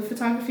something with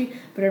photography,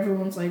 but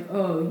everyone's like,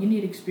 oh, you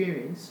need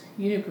experience.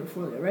 You need a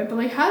portfolio, right? But,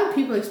 like, how do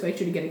people expect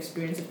you to get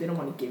experience if they don't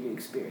want to give you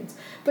experience?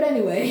 But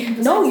anyway.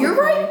 No, you're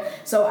right.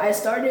 So I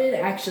started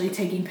actually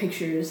taking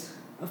pictures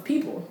of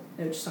people,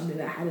 which is something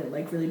that I hadn't,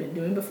 like, really been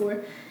doing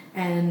before.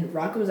 And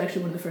Rocco was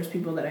actually one of the first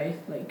people that I,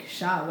 like,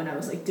 shot when I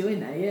was, like,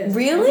 doing that, yes.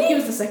 Really? I think he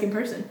was the second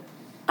person.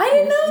 I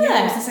didn't know that. Yeah,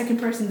 he was the second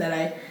person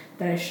that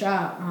I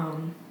shot.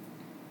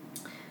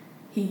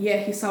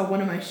 He saw one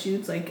of my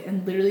shoots, like,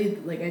 and literally,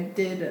 like, I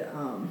did,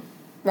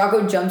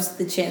 Rocco jumps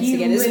the chance to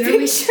get his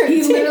picture.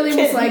 He literally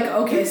was like,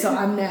 okay, so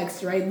I'm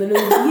next, right?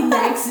 Literally, the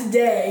next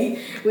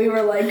day, we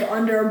were, like,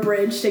 under a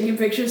bridge taking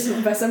pictures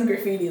by some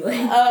graffiti.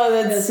 Like, oh,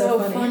 that's so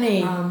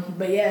funny.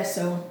 But yeah,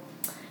 so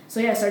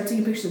yeah, I started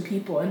taking pictures of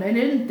people, and I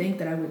didn't think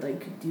that I would,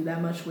 like, do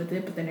that much with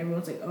it. But then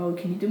everyone's like, oh,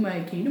 can you do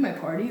my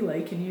party?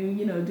 Like, can you,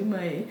 you know, do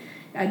my?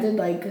 I did,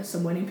 like,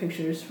 some wedding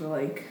pictures for,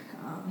 like,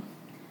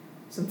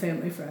 some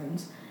family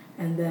friends.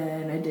 And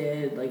then I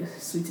did, like,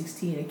 Sweet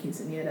 16 at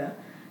Quinceañera.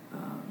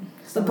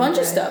 A bunch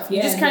of stuff.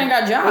 You just kind of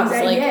got jobs.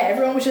 Exactly, like, yeah,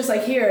 everyone was just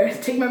like, here,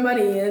 take my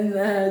money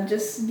and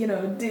just, you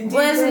know, do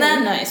well, isn't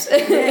that nice?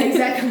 yeah,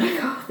 exactly. I'm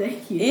like, oh,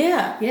 thank you.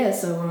 Yeah. Yeah,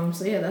 so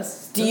yeah,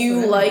 that's do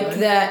you like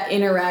that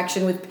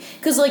interaction with,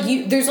 because,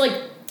 like, there's, like,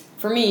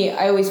 for me,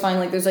 I always find,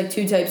 like, there's, like,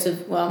 two types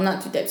of, well,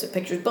 not two types of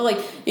pictures, but, like,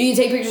 you can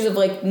take pictures of,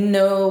 like,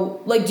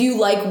 do you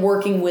like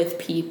working with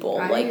people?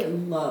 I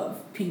love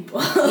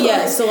people.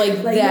 Yeah, so,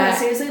 like that. Yeah,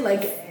 seriously,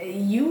 like,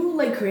 you,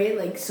 like, create,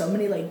 like, so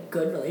many, like,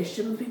 good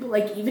relationships with people,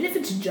 like, even if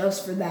it's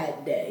just for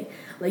that day,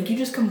 like, you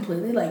just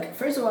completely, like,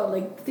 first of all,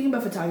 like, the thing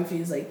about photography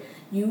is, like,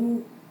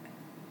 you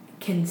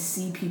can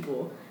see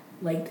people,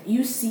 like,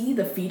 you see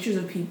the features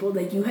of people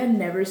that you had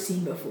never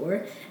seen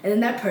before, and then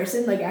that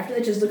person, like, after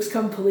that just looks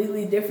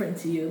completely different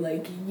to you.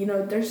 Like, you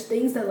know, there's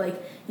things that,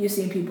 like, you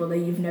see in people that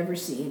you've never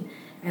seen,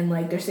 and,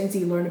 like, there's things that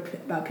you learn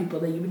about people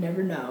that you would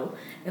never know,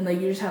 and,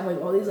 like, you just have, like,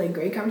 all these, like,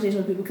 great conversations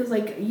with people, because,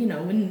 like, you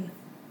know, when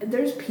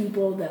there's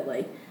people that,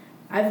 like,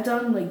 I've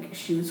done, like,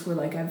 shoots where,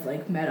 like, I've,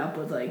 like, met up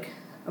with, like,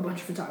 a bunch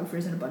of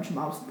photographers and a bunch of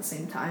models at the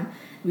same time.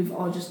 We've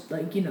all just,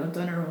 like, you know,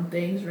 done our own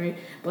things, right?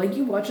 But, like,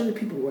 you watch other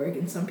people work,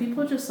 and some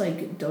people just,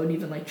 like, don't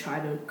even, like, try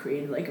to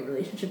create, like, a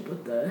relationship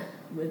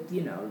with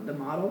you know, the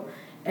model.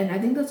 And I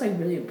think that's, like,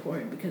 really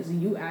important, because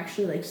you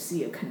actually, like,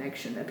 see a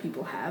connection that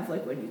people have,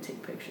 like, when you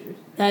take pictures.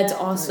 That's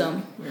awesome.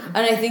 Like, yeah. And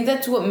I think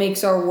that's what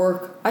makes our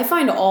work, I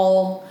find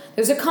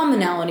there's a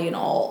commonality in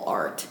all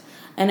art.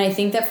 And I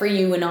think that for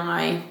you and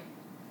I,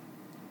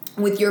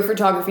 with your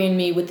photography and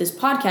me with this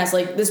podcast,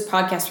 like, this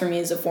podcast for me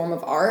is a form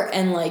of art,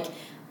 and, like,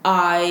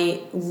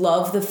 I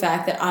love the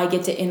fact that I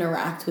get to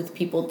interact with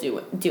people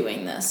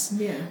doing this.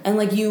 Yeah. And,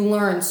 like, you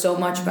learn so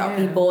much about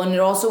people, and it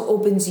also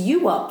opens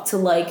you up to,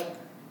 like,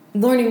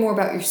 learning more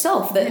about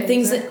yourself, that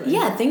things that you,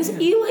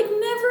 like,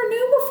 never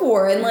knew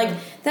before, and, like,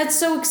 that's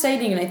so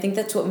exciting, and I think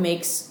that's what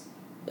makes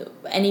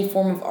any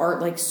form of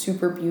art like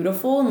super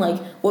beautiful, and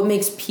like what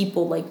makes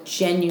people like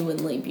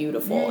genuinely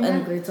beautiful. Yeah,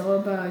 exactly. And it's all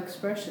about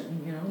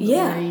expression,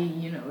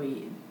 you know.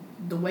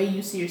 The way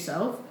you see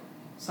yourself,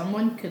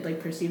 someone could like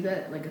perceive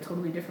that like a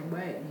totally different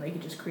way, and like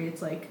it just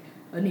creates like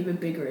an even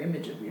bigger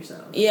image of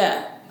yourself.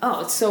 Yeah.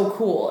 Oh, it's so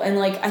cool. And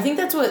like I think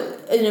that's what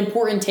an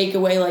important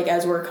takeaway, like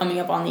as we're coming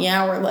up on the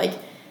hour, like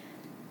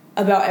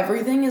about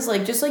everything is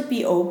like just like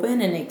be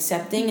open and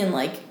accepting and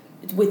like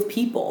with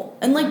people,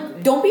 and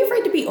like don't be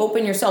afraid to be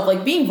open yourself.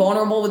 Like being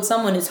vulnerable with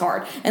someone is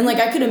hard, and like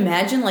I could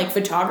imagine like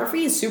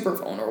photography is super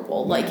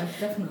vulnerable. Like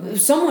definitely.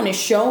 someone is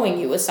showing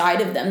you a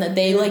side of them that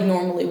they like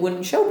normally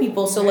wouldn't show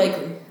people. So like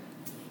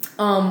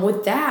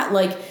with that,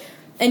 like,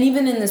 and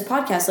even in this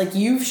podcast, like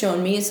you've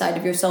shown me a side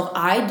of yourself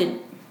I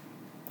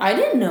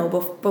didn't know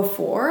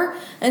before.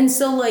 And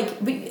so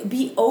like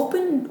be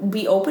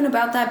open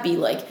about that, be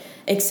like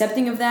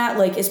accepting of that,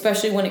 like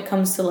especially when it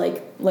comes to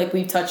like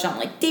we've touched on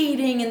like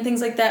dating and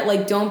things like that.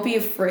 Like don't be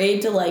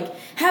afraid to like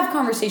have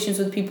conversations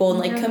with people and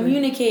like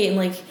communicate, and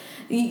like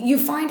you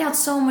find out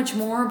so much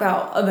more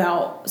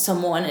about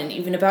someone and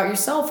even about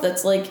yourself.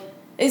 That's like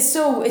it's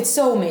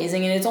so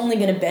amazing, and it's only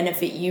going to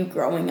benefit you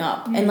growing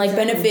up and like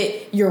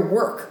benefit your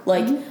work.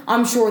 Like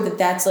I'm sure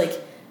that's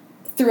like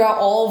throughout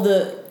all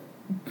the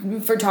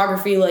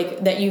photography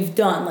like that you've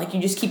done, like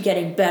you just keep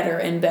getting better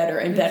and better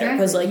and better,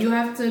 because like you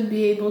have to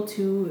be able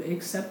to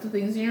accept the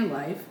things in your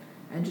life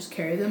and just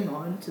carry them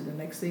on to the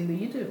next thing that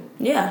you do.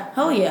 Yeah,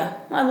 hell yeah,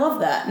 I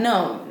love that.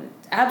 No,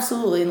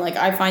 absolutely. And like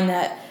I find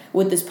that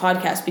with this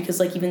podcast, because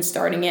like even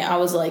starting it I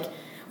was like,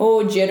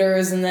 oh,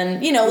 jitters, and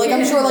then you know like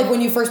I'm sure like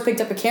when you first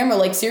picked up a camera,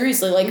 like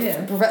seriously, like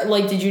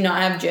like did you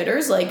not have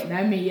jitters? Like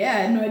I mean, I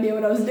had no idea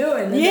what I was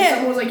doing, and then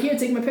someone was like, here,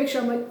 take my picture.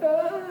 I'm like,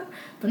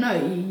 But no,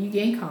 you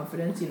gain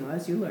confidence, you know,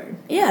 as you learn.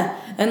 Yeah,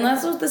 and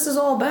that's what this is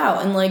all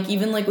about. And like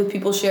even like with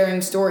people sharing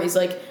stories,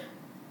 like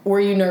were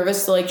you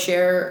nervous to like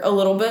share a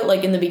little bit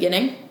like in the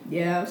beginning?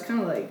 Yeah, I was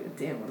kind of like,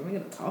 damn, what am I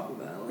going to talk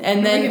about? Like, and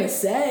what then am I going to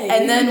say?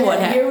 And then what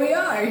happened? Here we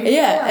are.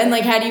 Yeah, and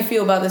like how do you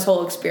feel about this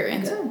whole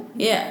experience? Good.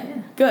 Yeah.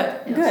 Good.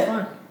 Yeah, Good. it's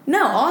fun.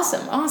 No,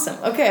 awesome.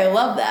 Okay, I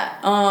love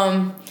that.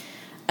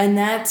 And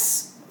that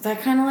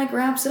kind of like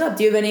wraps it up.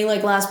 Do you have any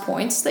like last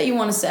points that you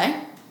want to say?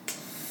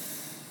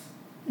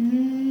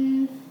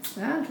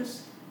 Yeah,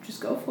 just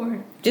go for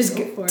it. Just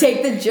go for take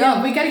it. the jump.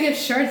 Yeah, we gotta get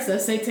shirts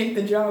that say "Take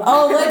the jump."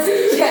 Oh, let's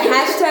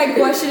hashtag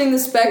questioning the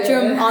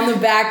spectrum on the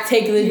back.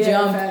 Take the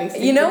jump. Facts,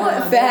 you know what?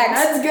 Jump.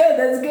 Facts. That's good.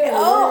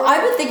 Oh,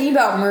 I've been thinking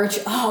about merch.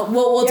 Oh,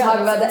 we'll talk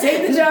about that.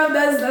 Take the jump.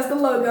 That's the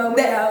logo.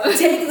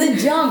 Take the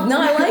jump.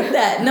 No, I like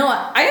that. No,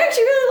 I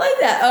actually really like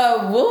that.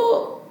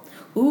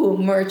 Ooh,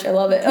 merch. I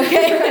love it.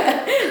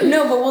 Okay.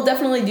 No, but we'll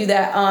definitely do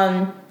that.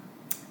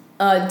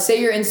 Say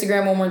your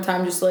Instagram one more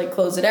time. Just like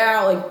close it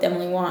out. Like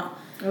definitely want.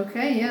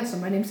 Okay, yeah, so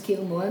my name's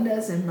Caitlin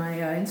Melendez, and my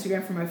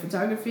Instagram for my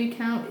photography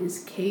account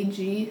is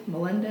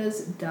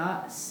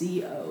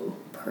kgmelendez.co.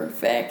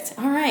 Perfect.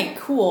 All right,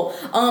 cool.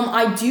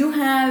 I do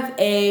have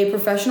a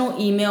professional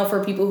email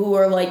for people who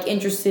are, like,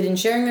 interested in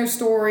sharing their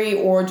story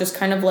or just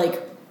kind of, like,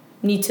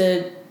 need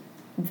to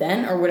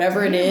vent or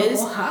whatever it is.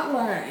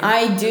 Hotline.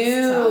 I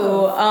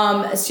do.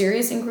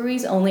 Serious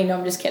inquiries only. No,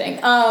 I'm just kidding.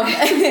 No,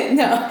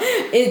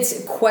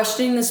 it's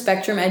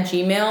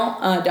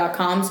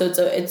questioningthespectrum@gmail.com. So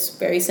it's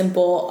very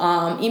simple.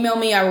 Email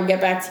me. I will get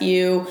back to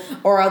you,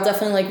 or I'll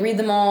definitely like read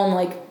them all and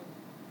like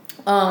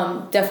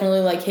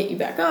definitely like hit you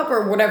back up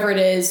or whatever it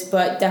is.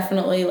 But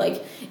definitely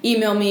like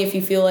email me if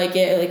you feel like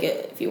it. Like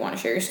if you want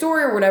to share your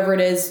story or whatever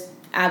it is.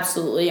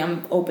 Absolutely,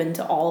 I'm open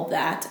to all of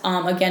that.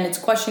 Again, it's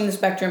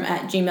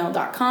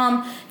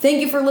questioningthespectrum@gmail.com.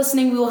 Thank you for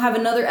listening. We will have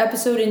another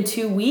episode in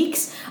 2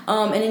 weeks.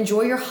 And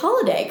enjoy your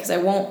holiday, because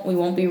we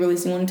won't be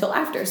releasing one until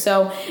after.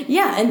 So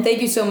yeah, and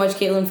thank you so much,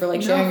 Caitlin, for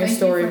like sharing your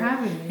story. Thank you for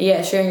having me.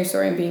 Yeah, sharing your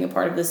story and being a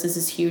part of this. This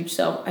is huge.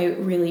 So I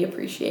really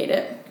appreciate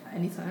it.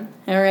 Anytime.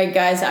 All right,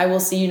 guys. I will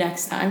see you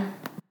next time.